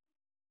woman?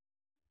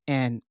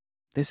 And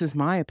this is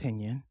my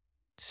opinion,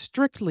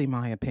 strictly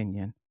my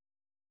opinion.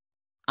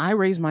 I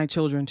raise my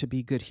children to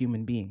be good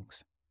human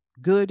beings,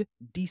 good,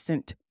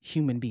 decent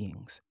human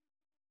beings.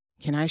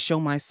 Can I show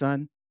my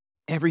son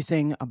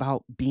everything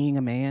about being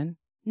a man?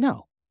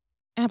 No,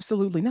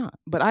 absolutely not.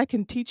 But I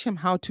can teach him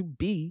how to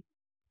be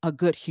a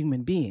good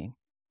human being.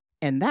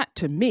 And that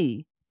to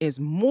me is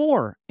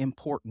more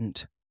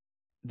important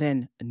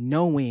than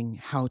knowing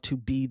how to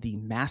be the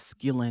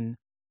masculine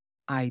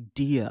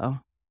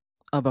idea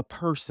of a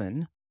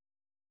person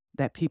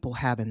that people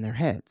have in their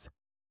heads.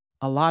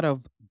 A lot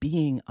of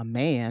being a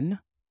man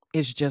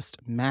is just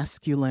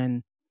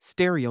masculine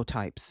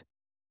stereotypes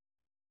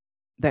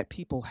that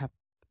people have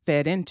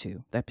fed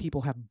into, that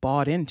people have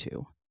bought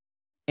into,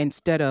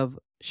 instead of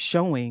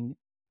showing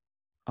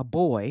a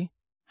boy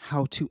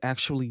how to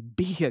actually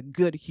be a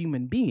good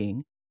human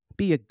being,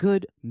 be a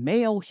good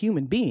male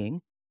human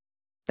being.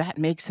 That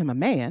makes him a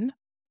man.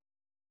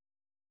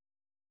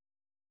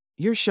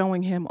 You're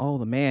showing him, oh,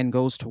 the man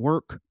goes to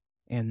work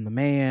and the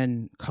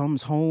man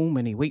comes home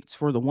and he waits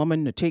for the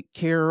woman to take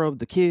care of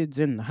the kids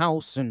in the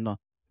house, and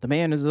the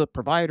man is the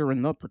provider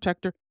and the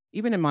protector.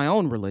 Even in my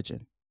own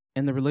religion,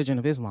 in the religion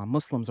of Islam,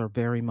 Muslims are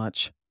very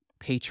much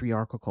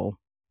patriarchal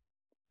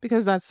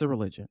because that's the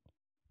religion.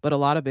 But a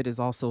lot of it is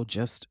also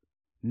just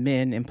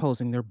men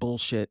imposing their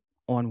bullshit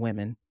on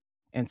women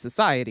and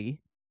society.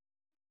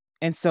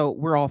 And so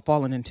we're all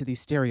falling into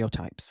these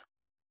stereotypes.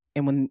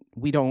 And when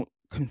we don't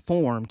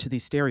conform to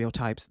these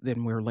stereotypes,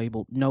 then we're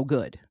labeled no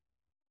good.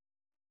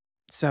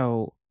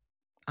 So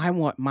I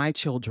want my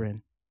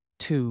children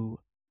to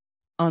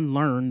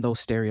unlearn those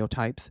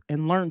stereotypes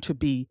and learn to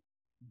be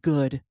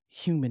good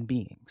human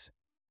beings.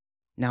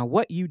 Now,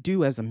 what you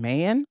do as a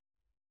man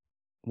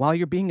while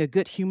you're being a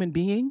good human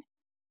being,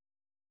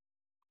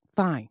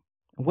 fine.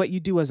 What you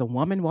do as a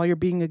woman while you're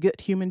being a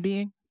good human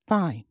being,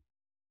 fine.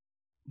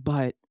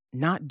 But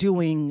not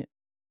doing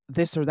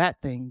this or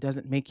that thing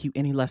doesn't make you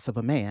any less of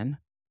a man.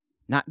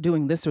 Not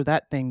doing this or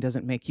that thing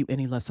doesn't make you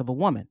any less of a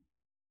woman.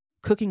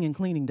 Cooking and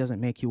cleaning doesn't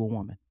make you a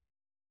woman.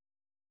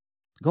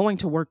 Going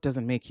to work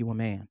doesn't make you a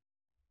man.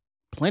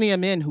 Plenty of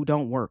men who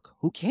don't work,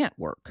 who can't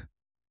work,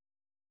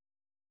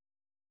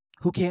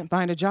 who can't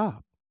find a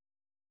job.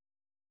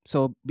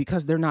 So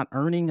because they're not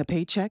earning a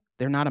paycheck,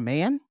 they're not a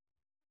man.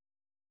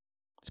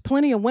 There's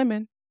plenty of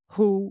women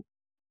who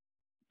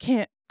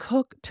can't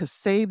cook to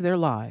save their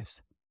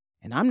lives.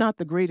 And I'm not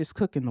the greatest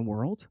cook in the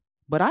world,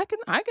 but I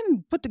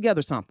can put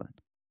together something.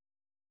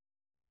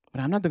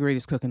 But I'm not the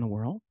greatest cook in the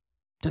world.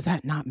 Does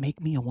that not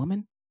make me a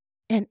woman?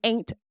 And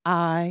ain't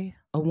I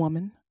a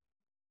woman?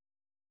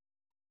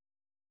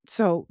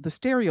 So the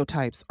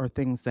stereotypes are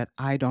things that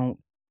I don't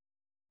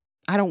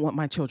want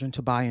my children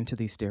to buy into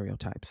these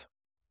stereotypes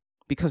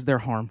because they're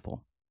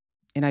harmful.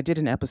 And I did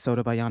an episode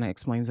of Ayana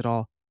Explains It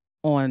All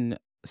on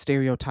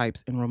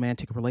stereotypes in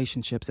romantic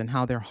relationships and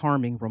how they're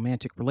harming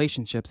romantic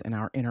relationships and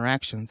our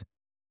interactions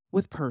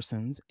with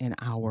persons in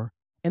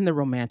the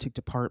romantic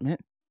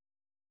department.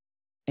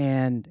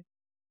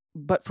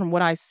 But from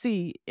what I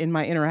see in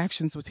my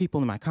interactions with people,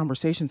 in my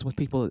conversations with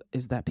people,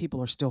 is that people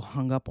are still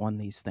hung up on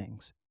these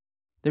things.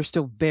 They're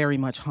still very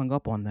much hung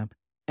up on them.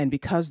 And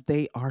because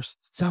they are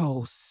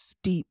so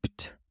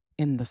steeped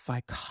in the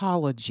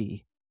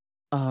psychology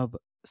of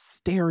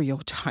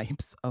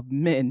stereotypes of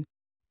men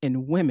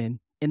and women,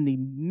 in the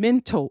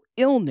mental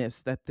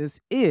illness that this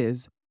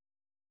is,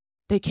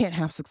 they can't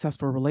have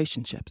successful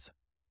relationships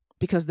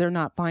because they're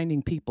not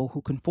finding people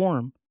who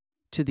conform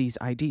to these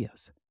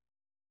ideas,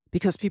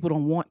 because people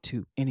don't want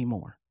to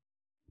anymore,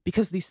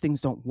 because these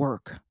things don't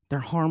work. They're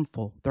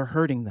harmful. They're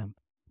hurting them.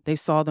 They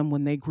saw them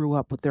when they grew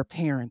up with their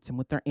parents and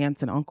with their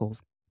aunts and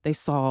uncles. They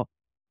saw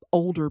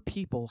older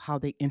people, how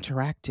they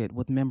interacted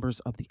with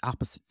members of the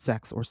opposite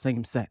sex or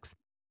same sex.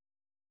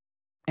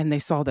 And they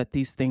saw that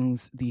these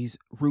things, these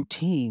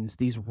routines,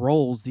 these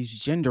roles, these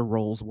gender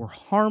roles were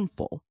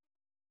harmful.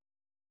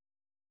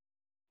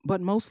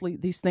 But mostly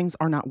these things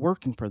are not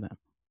working for them.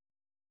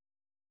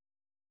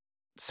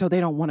 So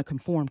they don't want to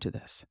conform to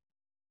this.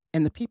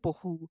 And the people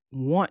who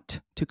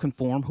want to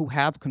conform, who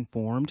have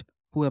conformed,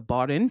 who have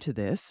bought into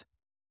this,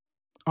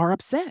 are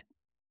upset.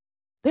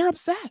 They're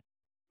upset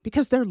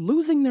because they're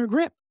losing their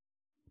grip.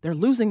 They're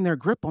losing their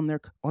grip on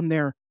their,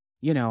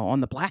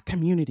 on the Black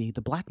community.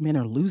 The Black men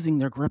are losing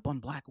their grip on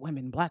Black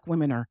women. Black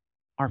women are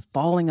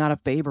falling out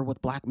of favor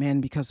with Black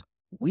men because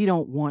we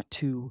don't want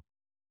to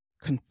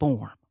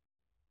conform.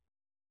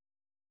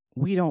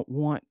 We don't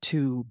want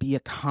to be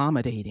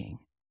accommodating.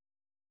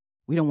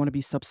 We don't want to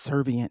be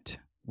subservient.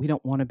 We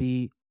don't want to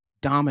be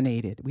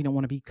dominated. We don't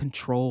want to be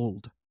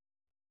controlled.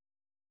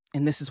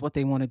 And this is what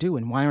they want to do.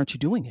 And why aren't you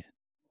doing it?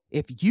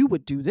 If you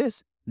would do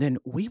this, then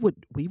we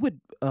would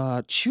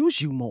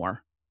choose you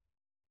more.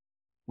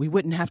 We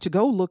wouldn't have to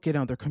go look at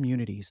other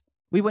communities.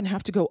 We wouldn't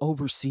have to go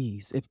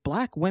overseas if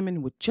Black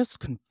women would just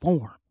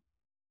conform.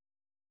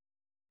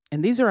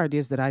 And these are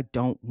ideas that I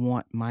don't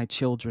want my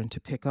children to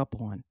pick up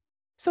on.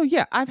 So,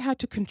 yeah, I've had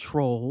to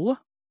control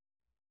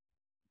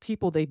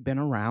people they've been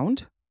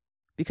around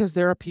because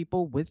there are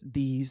people with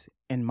these,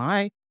 in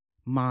my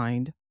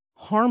mind,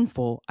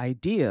 harmful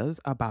ideas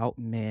about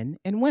men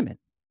and women.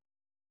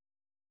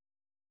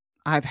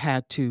 I've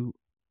had to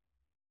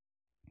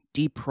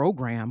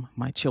deprogram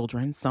my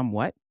children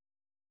somewhat.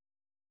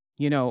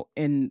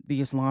 In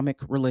the Islamic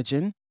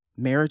religion,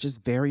 marriage is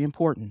very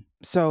important.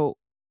 So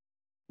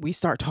we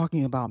start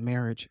talking about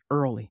marriage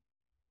early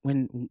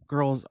when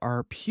girls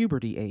are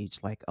puberty age,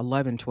 like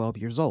 11, 12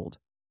 years old.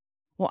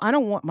 Well, I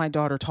don't want my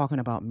daughter talking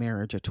about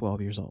marriage at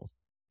 12 years old.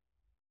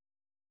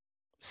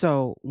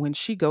 So when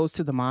she goes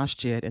to the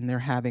masjid and they're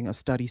having a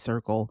study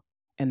circle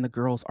and the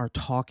girls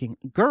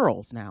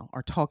now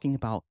are talking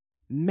about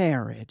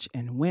marriage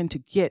and when to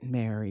get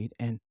married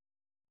and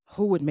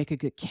who would make a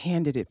good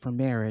candidate for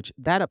marriage,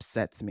 that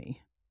upsets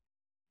me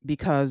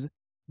because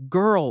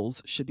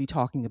girls should be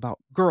talking about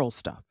girl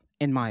stuff,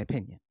 in my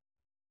opinion,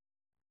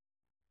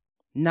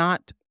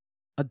 not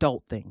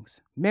adult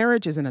things.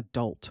 Marriage is an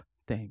adult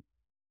thing.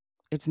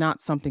 It's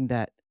not something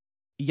that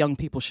young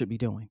people should be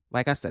doing.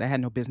 Like I said, I had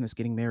no business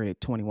getting married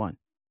at 21.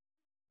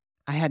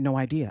 I had no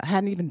idea. I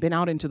hadn't even been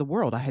out into the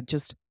world. I had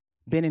just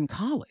been in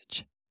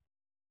college.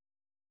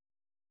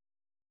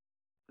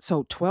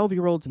 So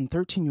 12-year-olds and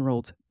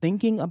 13-year-olds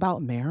thinking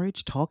about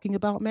marriage, talking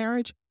about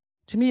marriage,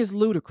 to me is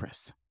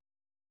ludicrous.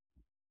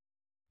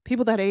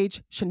 People that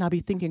age should not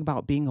be thinking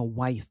about being a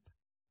wife.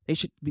 They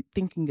should be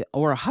thinking,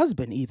 or a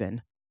husband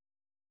even.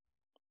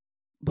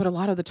 But a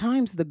lot of the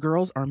times the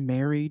girls are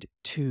married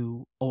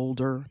to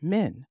older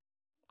men,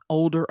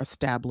 older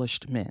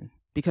established men.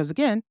 Because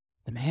again,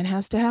 the man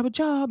has to have a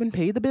job and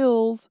pay the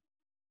bills.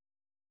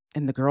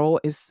 And the girl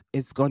is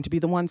going to be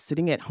the one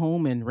sitting at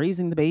home and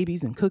raising the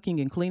babies and cooking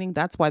and cleaning.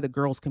 That's why the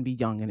girls can be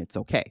young and it's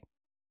okay.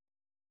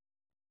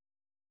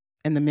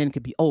 And the men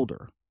could be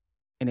older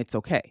and it's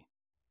okay.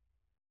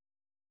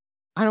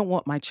 I don't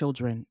want my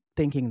children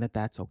thinking that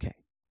that's okay.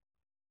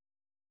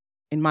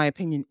 In my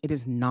opinion, it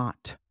is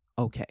not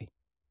okay.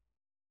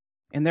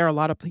 And there are a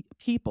lot of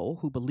people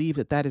who believe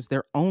that that is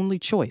their only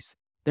choice.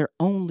 Their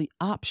only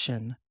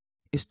option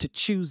is to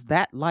choose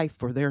that life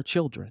for their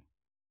children.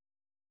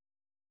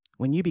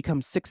 When you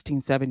become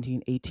 16,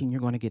 17, 18,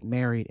 you're going to get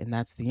married and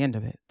that's the end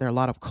of it. There are a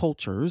lot of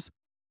cultures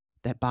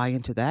that buy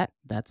into that.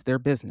 That's their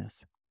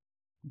business.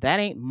 That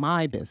ain't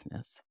my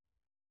business.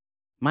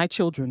 My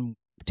children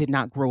did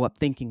not grow up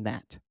thinking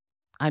that.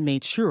 I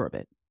made sure of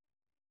it.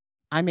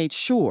 I made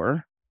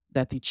sure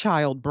that the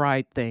child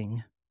bride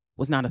thing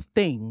was not a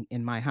thing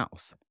in my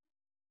house.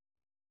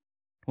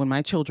 When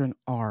my children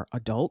are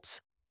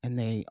adults and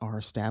they are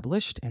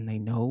established and they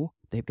know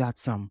they've got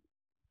some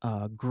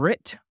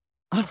grit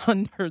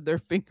under their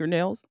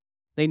fingernails,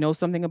 they know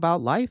something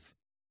about life,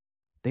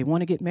 they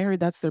want to get married,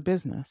 that's their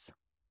business.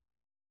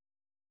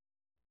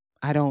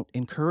 I don't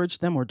encourage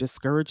them or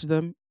discourage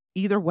them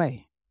either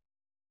way.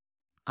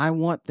 I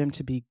want them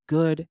to be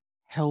good,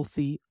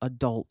 healthy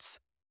adults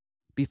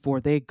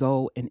before they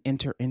go and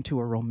enter into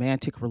a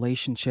romantic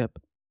relationship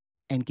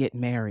and get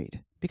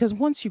married. Because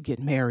once you get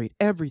married,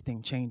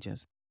 everything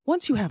changes.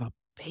 Once you have a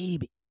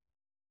baby,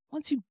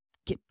 once you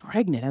get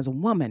pregnant as a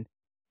woman,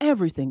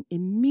 everything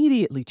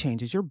immediately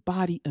changes. Your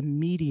body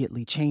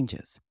immediately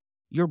changes.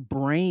 Your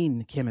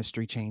brain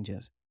chemistry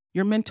changes.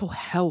 Your mental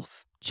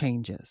health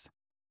changes.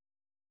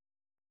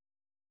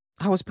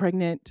 I was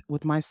pregnant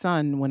with my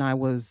son when I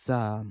was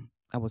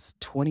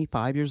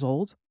 25 years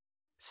old,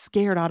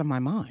 scared out of my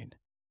mind.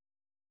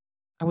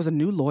 I was a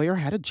new lawyer,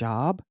 had a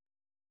job.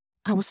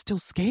 I was still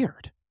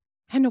scared.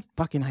 I had no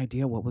fucking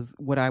idea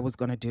what I was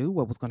going to do,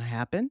 what was going to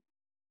happen.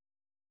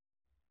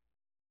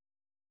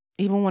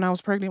 Even when I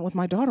was pregnant with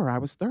my daughter, I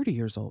was 30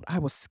 years old. I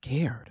was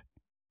scared.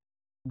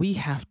 We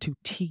have to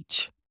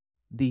teach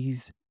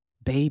these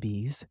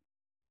babies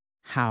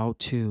how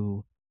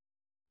to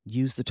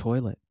use the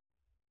toilet.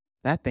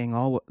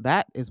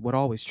 That is what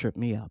always tripped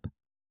me up.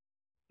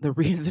 The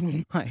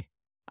reason why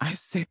I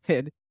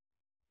said,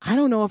 I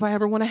don't know if I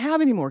ever want to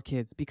have any more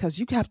kids, because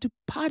you have to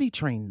potty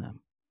train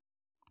them.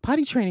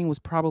 Potty training was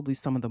probably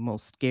some of the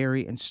most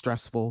scary and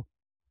stressful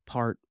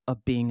part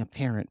of being a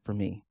parent for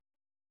me,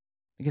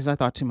 because I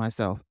thought to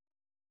myself,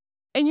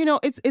 and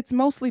it's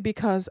mostly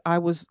because I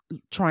was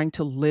trying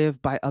to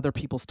live by other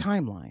people's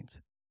timelines.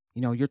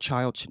 Your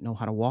child should know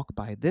how to walk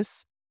by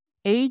this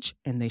age,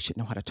 and they should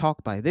know how to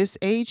talk by this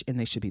age, and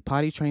they should be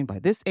potty trained by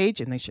this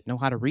age, and they should know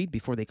how to read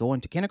before they go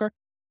into kindergarten.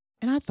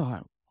 And I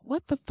thought,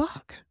 what the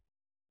fuck?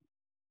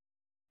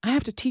 I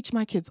have to teach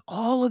my kids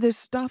all of this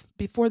stuff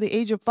before the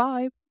age of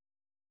 5.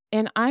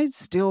 And I'm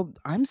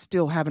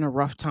still having a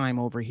rough time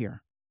over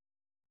here.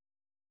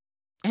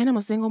 And I'm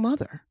a single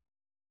mother.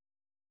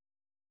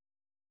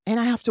 And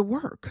I have to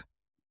work.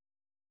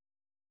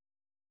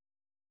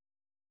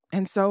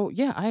 And so,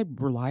 yeah, I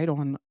relied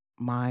on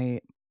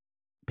my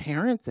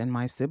parents and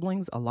my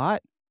siblings a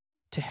lot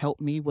to help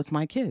me with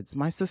my kids.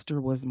 My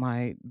sister was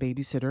my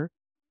babysitter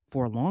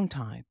for a long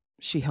time.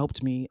 She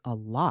helped me a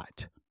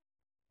lot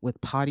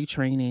with potty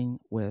training,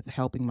 with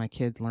helping my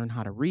kids learn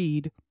how to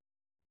read.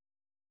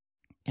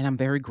 And I'm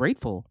very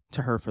grateful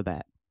to her for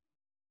that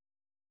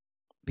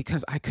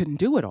because I couldn't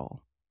do it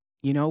all.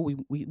 You know,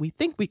 we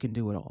think we can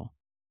do it all.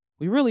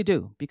 We really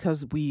do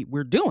because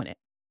we're doing it.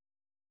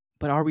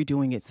 But are we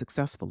doing it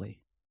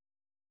successfully?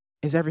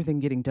 Is everything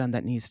getting done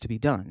that needs to be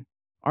done?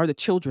 Are the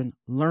children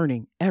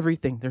learning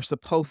everything they're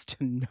supposed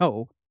to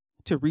know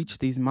to reach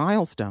these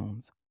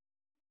milestones?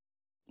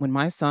 When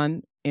my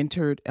son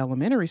entered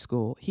elementary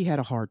school, he had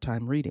a hard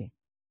time reading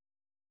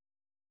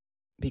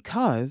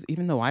because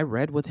even though I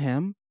read with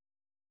him,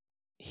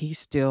 he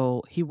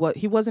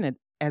wasn't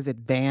as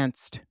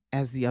advanced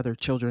as the other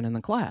children in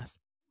the class.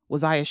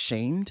 Was I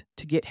ashamed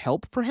to get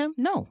help for him?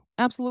 No,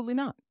 absolutely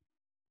not.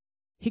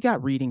 He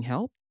got reading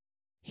help.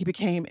 He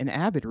became an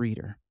avid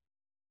reader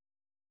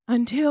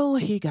until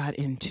he got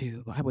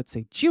into, I would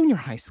say, junior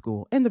high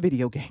school and the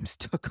video games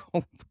took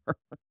over.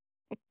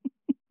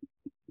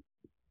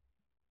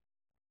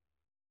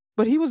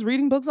 But he was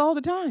reading books all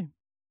the time.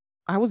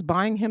 I was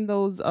buying him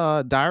those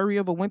Diary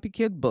of a Wimpy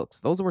Kid books.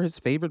 Those were his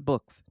favorite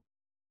books.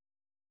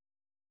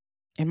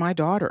 And my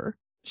daughter,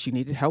 she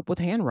needed help with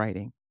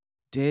handwriting.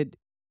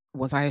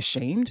 Was I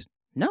ashamed?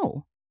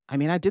 No. I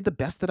mean, I did the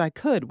best that I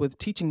could with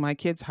teaching my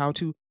kids how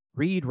to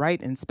read,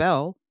 write, and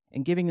spell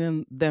and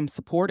giving them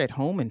support at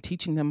home and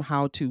teaching them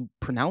how to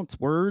pronounce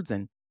words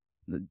and,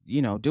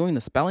 doing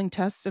the spelling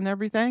tests and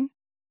everything.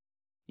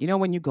 You know,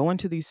 when you go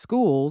into these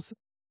schools,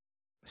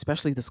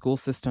 especially the school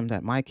system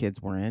that my kids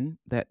were in,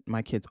 that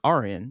my kids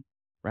are in,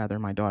 rather,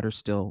 my daughter's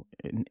still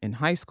in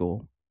high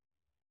school,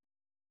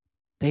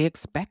 they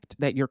expect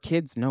that your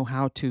kids know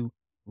how to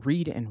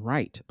read and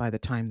write by the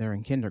time they're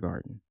in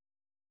kindergarten.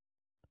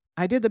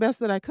 I did the best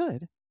that I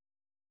could.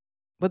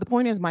 But the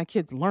point is, my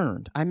kids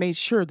learned. I made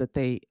sure that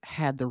they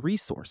had the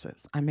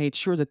resources. I made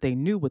sure that they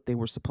knew what they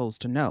were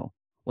supposed to know.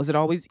 Was it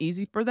always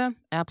easy for them?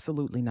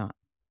 Absolutely not.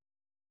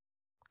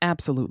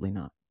 Absolutely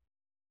not.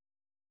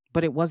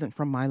 But it wasn't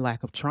from my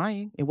lack of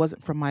trying. It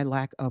wasn't from my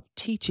lack of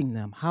teaching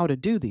them how to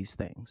do these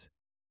things.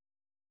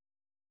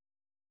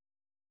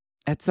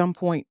 At some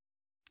point,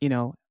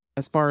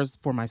 as far as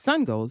for my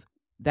son goes,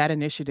 that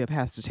initiative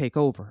has to take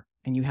over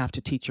and you have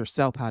to teach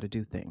yourself how to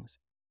do things.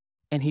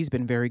 And he's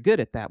been very good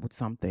at that with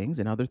some things,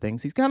 and other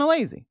things he's kind of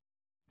lazy.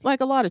 It's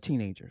like a lot of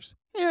teenagers.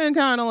 He's been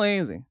kind of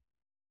lazy.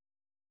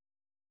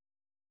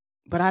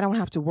 But I don't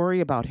have to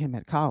worry about him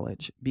at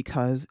college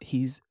because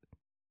he's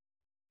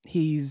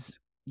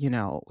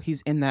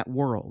in that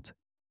world.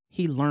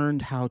 He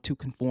learned how to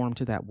conform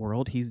to that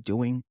world. He's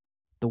doing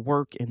the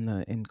work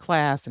in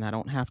class, and I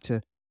don't have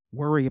to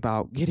worry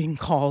about getting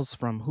calls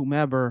from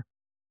whomever.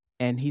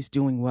 And he's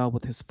doing well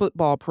with his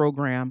football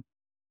program.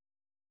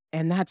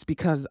 And that's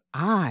because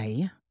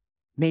I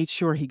made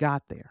sure he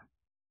got there.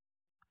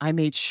 I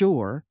made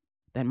sure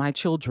that my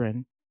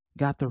children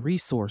got the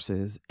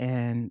resources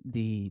and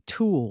the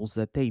tools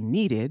that they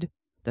needed,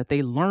 that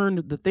they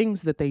learned the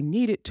things that they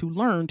needed to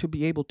learn to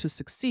be able to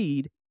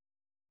succeed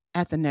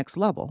at the next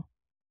level.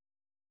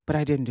 But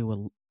I didn't do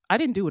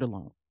it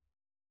alone.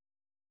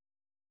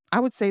 I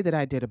would say that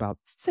I did about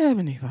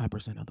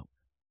 75% of them.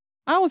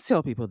 I always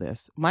tell people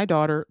this. My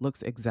daughter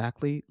looks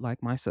exactly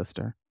like my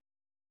sister.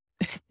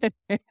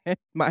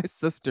 My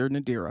sister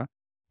Nadira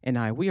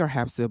and we are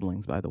half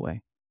siblings, by the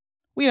way.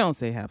 We don't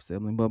say half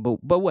sibling,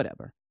 but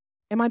whatever.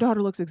 And my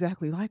daughter looks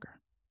exactly like her.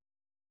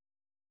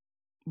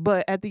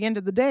 But at the end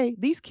of the day,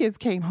 these kids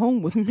came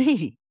home with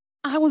me.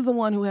 I was the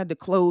one who had to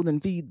clothe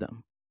and feed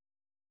them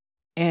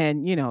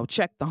and,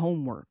 check the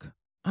homework.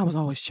 I was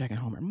always checking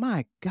homework.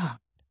 My God.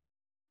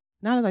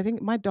 Now that I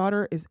think my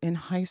daughter is in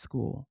high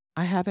school,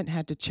 I haven't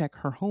had to check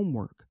her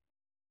homework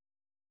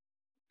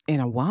in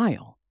a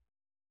while.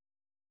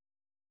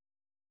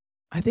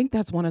 I think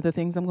that's one of the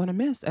things I'm going to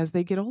miss as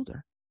they get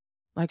older.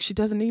 Like, she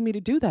doesn't need me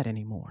to do that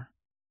anymore.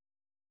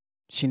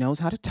 She knows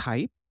how to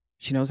type.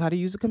 She knows how to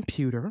use a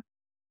computer.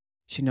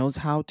 She knows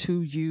how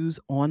to use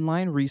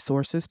online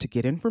resources to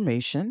get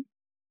information.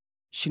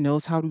 She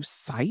knows how to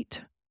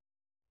cite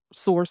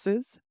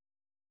sources.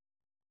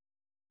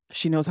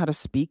 She knows how to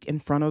speak in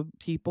front of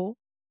people.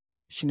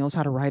 She knows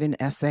how to write an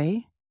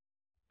essay.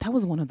 That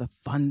was one of the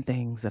fun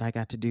things that I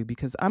got to do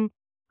because I'm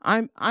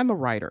a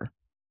writer,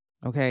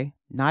 okay?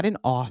 Not an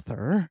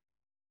author.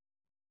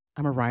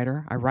 I'm a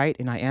writer. I write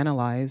and I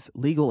analyze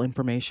legal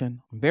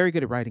information. I'm very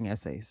good at writing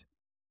essays.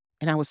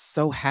 And I was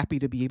so happy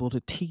to be able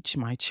to teach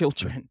my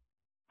children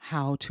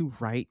how to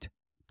write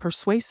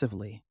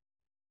persuasively,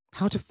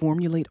 how to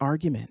formulate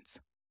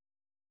arguments,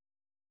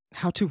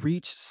 how to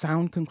reach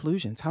sound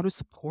conclusions, how to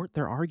support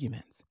their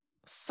arguments.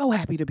 So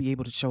happy to be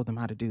able to show them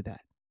how to do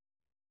that,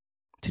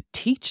 to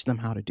teach them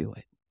how to do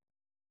it.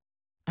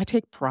 I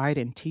take pride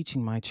in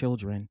teaching my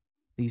children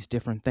these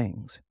different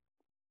things: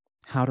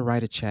 how to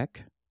write a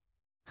check,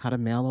 how to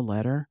mail a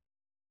letter,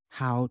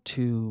 how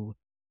to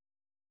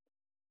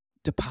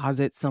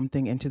deposit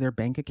something into their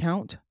bank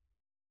account,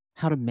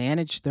 how to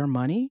manage their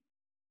money.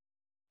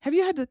 Have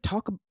you had to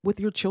talk with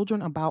your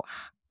children about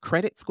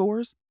credit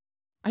scores?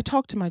 I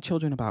talk to my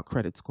children about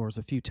credit scores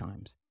a few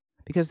times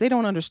because they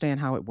don't understand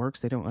how it works.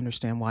 They don't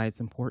understand why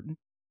it's important.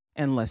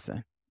 And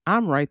listen,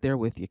 I'm right there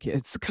with you,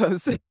 kids,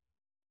 because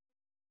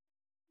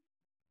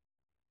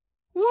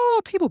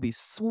whoa, people be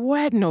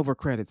sweating over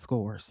credit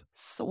scores.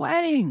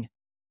 Sweating.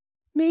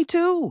 Me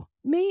too.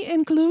 Me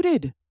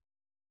included.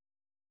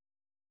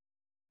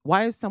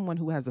 Why is someone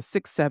who has a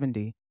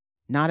 670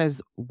 not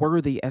as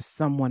worthy as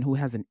someone who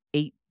has an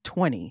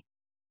 820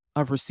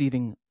 of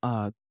receiving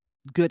a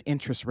good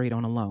interest rate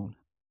on a loan?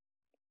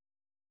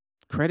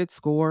 Credit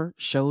score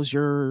shows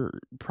your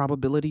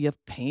probability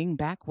of paying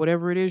back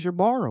whatever it is you're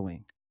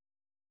borrowing.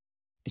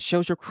 It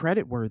shows your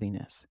credit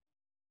worthiness.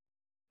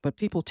 But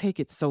people take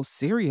it so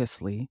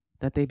seriously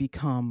that they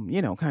become,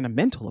 kind of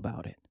mental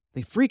about it.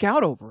 They freak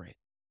out over it.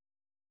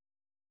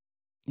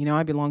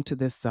 I belong to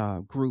this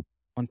group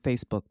on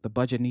Facebook, the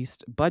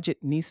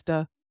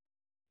Budgetnista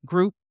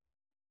group.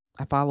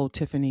 I follow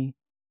Tiffany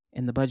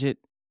in the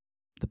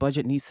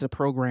Budgetnista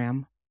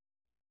program,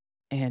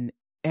 and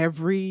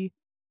every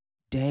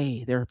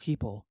day there are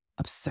people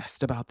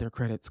obsessed about their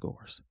credit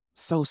scores,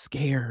 so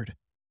scared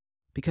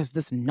because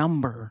this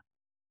number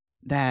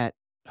that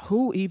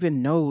who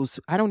even knows?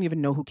 I don't even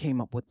know who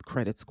came up with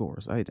credit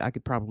scores. I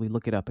could probably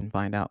look it up and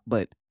find out,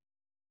 but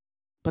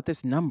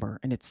this number,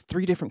 and it's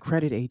 3 different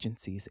credit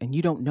agencies, and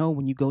you don't know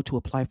when you go to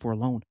apply for a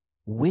loan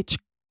which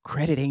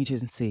credit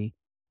agency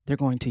they're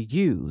going to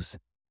use.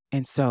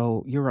 And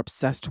so you're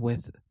obsessed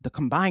with the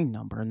combined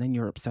number, and then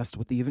you're obsessed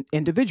with the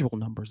individual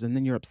numbers, and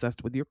then you're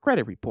obsessed with your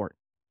credit report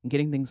and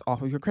getting things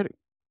off of your credit.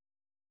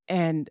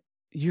 And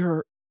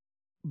you're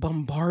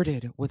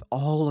bombarded with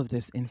all of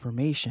this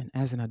information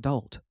as an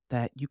adult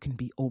that you can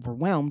be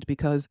overwhelmed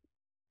because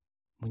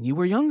when you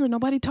were younger,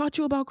 nobody taught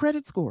you about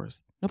credit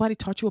scores. Nobody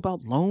taught you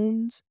about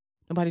loans.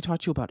 Nobody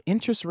taught you about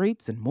interest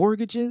rates and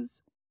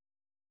mortgages.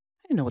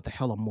 I didn't know what the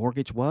hell a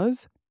mortgage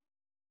was.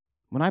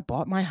 When I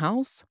bought my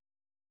house,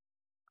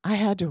 I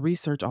had to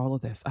research all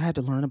of this. I had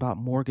to learn about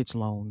mortgage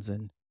loans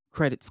and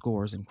credit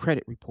scores and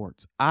credit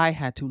reports. I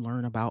had to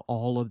learn about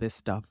all of this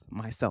stuff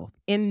myself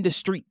in the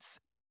streets,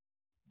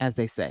 as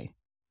they say.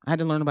 I had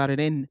to learn about it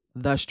in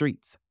the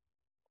streets.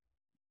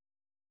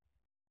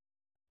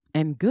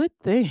 And good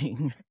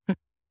thing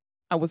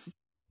I was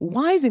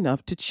wise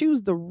enough to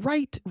choose the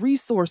right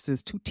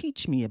resources to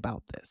teach me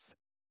about this.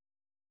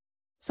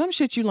 Some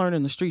shit you learn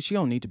in the streets, you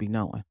don't need to be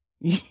knowing.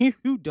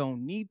 You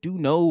don't need to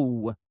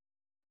know.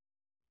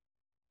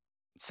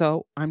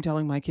 So I'm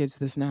telling my kids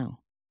this now.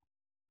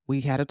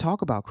 We had to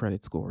talk about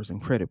credit scores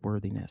and credit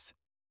worthiness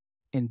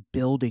and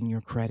building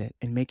your credit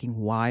and making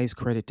wise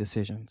credit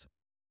decisions.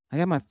 I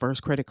got my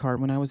first credit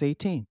card when I was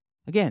 18.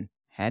 Again,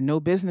 had no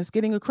business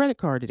getting a credit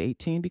card at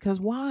 18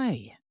 because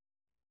why?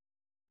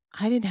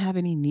 I didn't have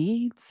any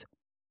needs.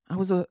 I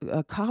was a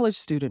college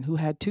student who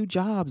had 2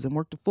 jobs and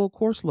worked a full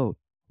course load.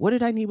 What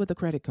did I need with a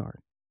credit card?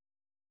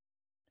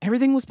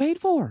 Everything was paid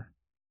for.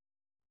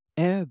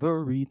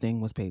 Everything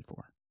was paid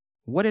for.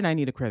 What did I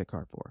need a credit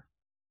card for?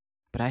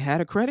 But I had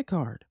a credit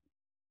card.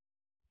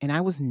 And I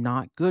was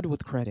not good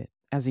with credit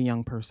as a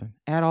young person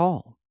at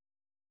all.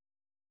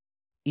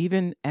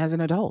 Even as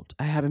an adult,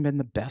 I haven't been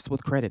the best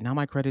with credit. Now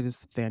my credit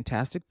is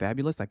fantastic,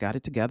 fabulous. I got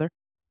it together,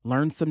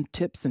 learned some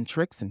tips and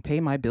tricks and pay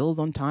my bills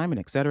on time and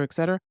et cetera, et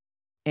cetera.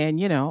 And,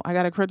 I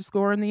got a credit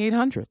score in the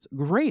 800s.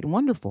 Great,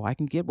 wonderful. I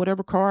can get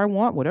whatever car I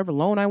want, whatever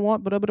loan I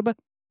want, blah, blah, blah.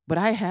 But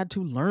I had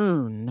to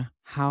learn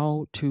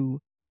how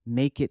to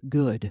make it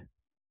good.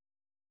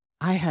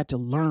 I had to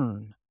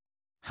learn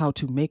how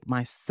to make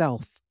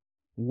myself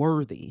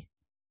worthy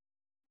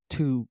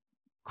to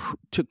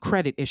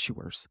credit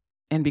issuers.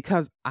 And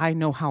because I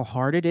know how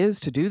hard it is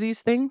to do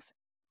these things,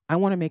 I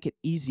want to make it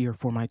easier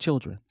for my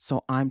children.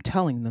 So I'm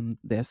telling them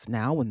this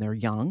now when they're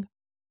young,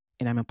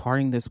 and I'm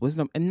imparting this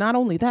wisdom. And not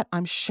only that,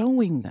 I'm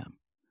showing them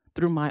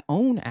through my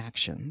own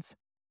actions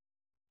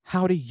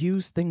how to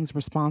use things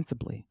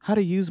responsibly, how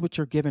to use what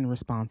you're given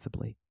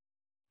responsibly,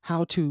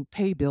 how to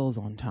pay bills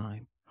on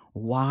time,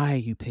 why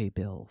you pay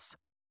bills,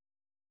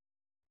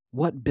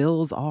 what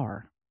bills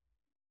are.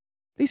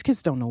 These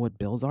kids don't know what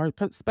bills are,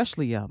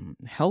 especially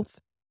health.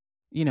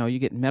 You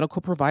get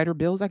medical provider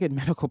bills. I get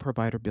medical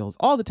provider bills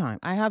all the time.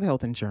 I have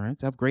health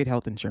insurance. I have great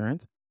health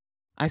insurance.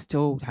 I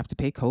still have to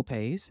pay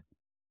co-pays.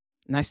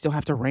 And I still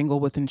have to wrangle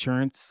with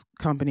insurance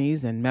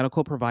companies and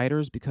medical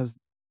providers because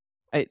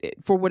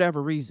for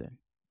whatever reason.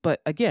 But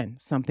again,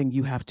 something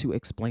you have to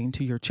explain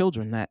to your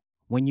children that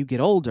when you get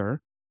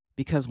older,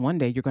 because one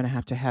day you're going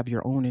to have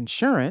your own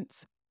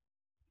insurance,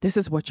 this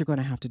is what you're going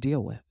to have to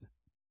deal with.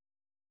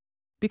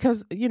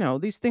 Because,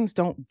 these things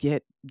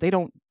they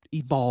don't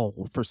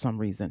evolve for some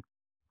reason.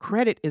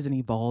 Credit isn't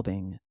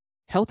evolving.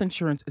 Health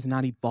insurance is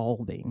not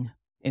evolving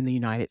in the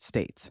United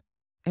States.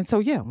 And so,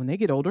 yeah, when they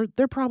get older,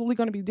 they're probably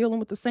going to be dealing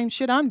with the same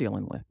shit I'm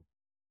dealing with.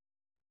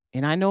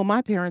 And I know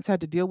my parents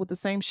had to deal with the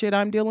same shit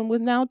I'm dealing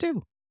with now,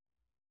 too.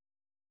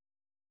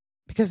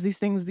 Because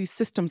these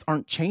systems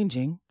aren't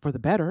changing for the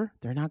better.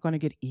 They're not going to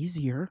get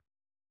easier.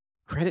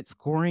 Credit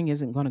scoring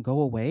isn't going to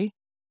go away.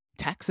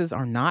 Taxes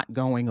are not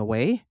going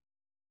away.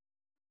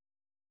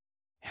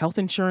 Health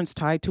insurance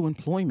tied to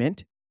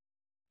employment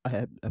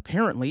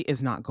apparently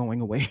is not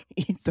going away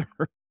either.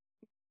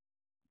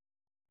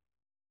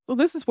 So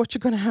this is what you're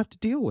going to have to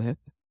deal with.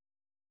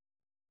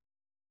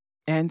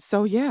 And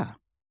so, yeah,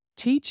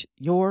 teach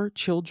your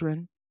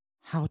children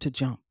how to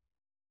jump.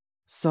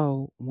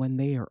 So when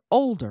they are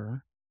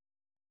older,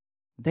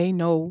 they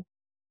know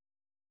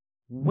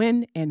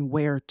when and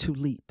where to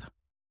leap.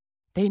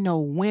 They know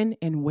when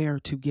and where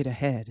to get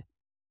ahead.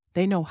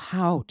 They know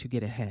how to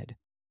get ahead.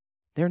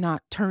 They're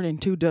not turning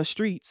to the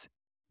streets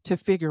to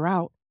figure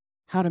out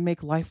how to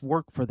make life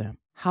work for them,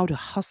 how to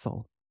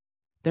hustle.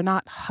 They're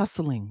not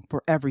hustling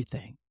for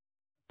everything,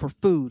 for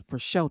food, for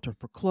shelter,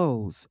 for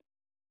clothes.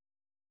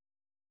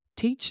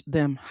 Teach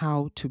them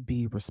how to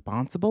be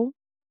responsible.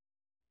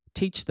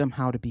 Teach them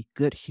how to be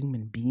good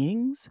human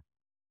beings.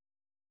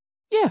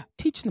 Yeah,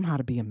 teach them how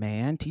to be a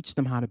man. Teach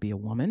them how to be a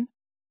woman.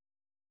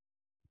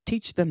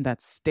 Teach them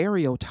that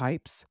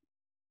stereotypes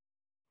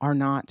are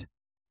not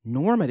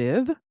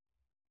normative,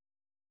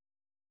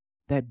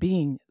 that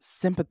being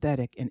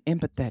sympathetic and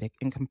empathetic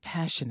and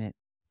compassionate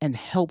and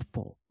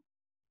helpful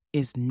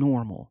is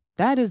normal.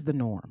 That is the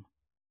norm.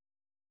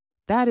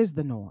 That is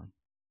the norm.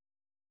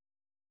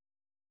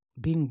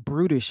 Being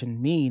brutish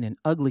and mean and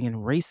ugly and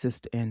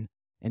racist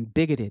and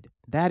bigoted,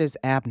 that is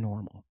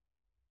abnormal.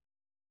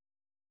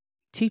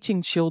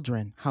 Teaching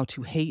children how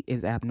to hate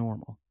is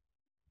abnormal.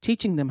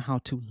 Teaching them how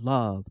to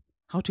love,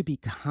 how to be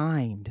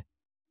kind,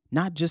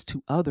 not just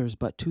to others,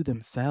 but to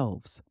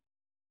themselves.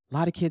 A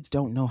lot of kids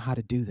don't know how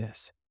to do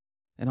this.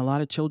 And a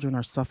lot of children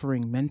are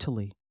suffering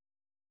mentally.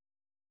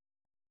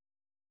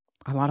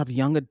 A lot of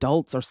young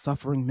adults are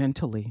suffering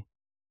mentally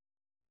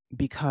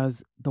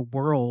because the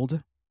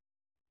world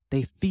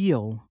they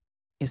feel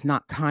is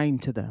not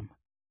kind to them,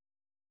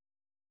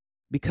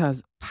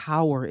 because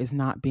power is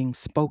not being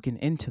spoken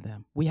into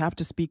them. We have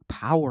to speak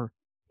power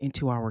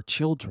into our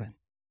children.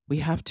 We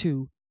have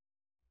to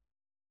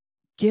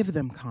give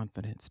them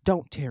confidence.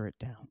 Don't tear it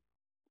down.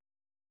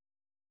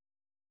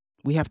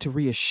 We have to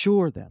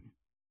reassure them.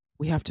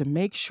 We have to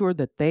make sure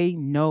that they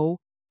know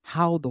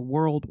how the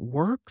world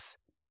works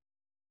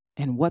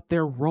and what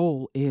their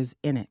role is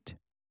in it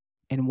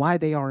and why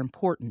they are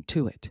important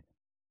to it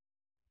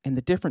and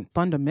the different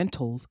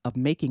fundamentals of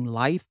making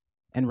life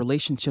and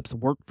relationships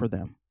work for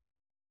them.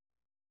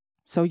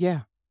 So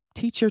yeah,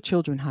 teach your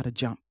children how to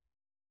jump.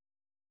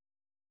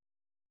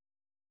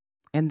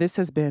 And this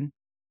has been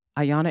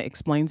Ayana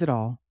Explains It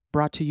All,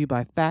 brought to you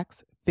by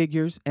Facts,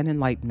 Figures, and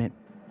Enlightenment.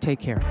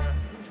 Take care.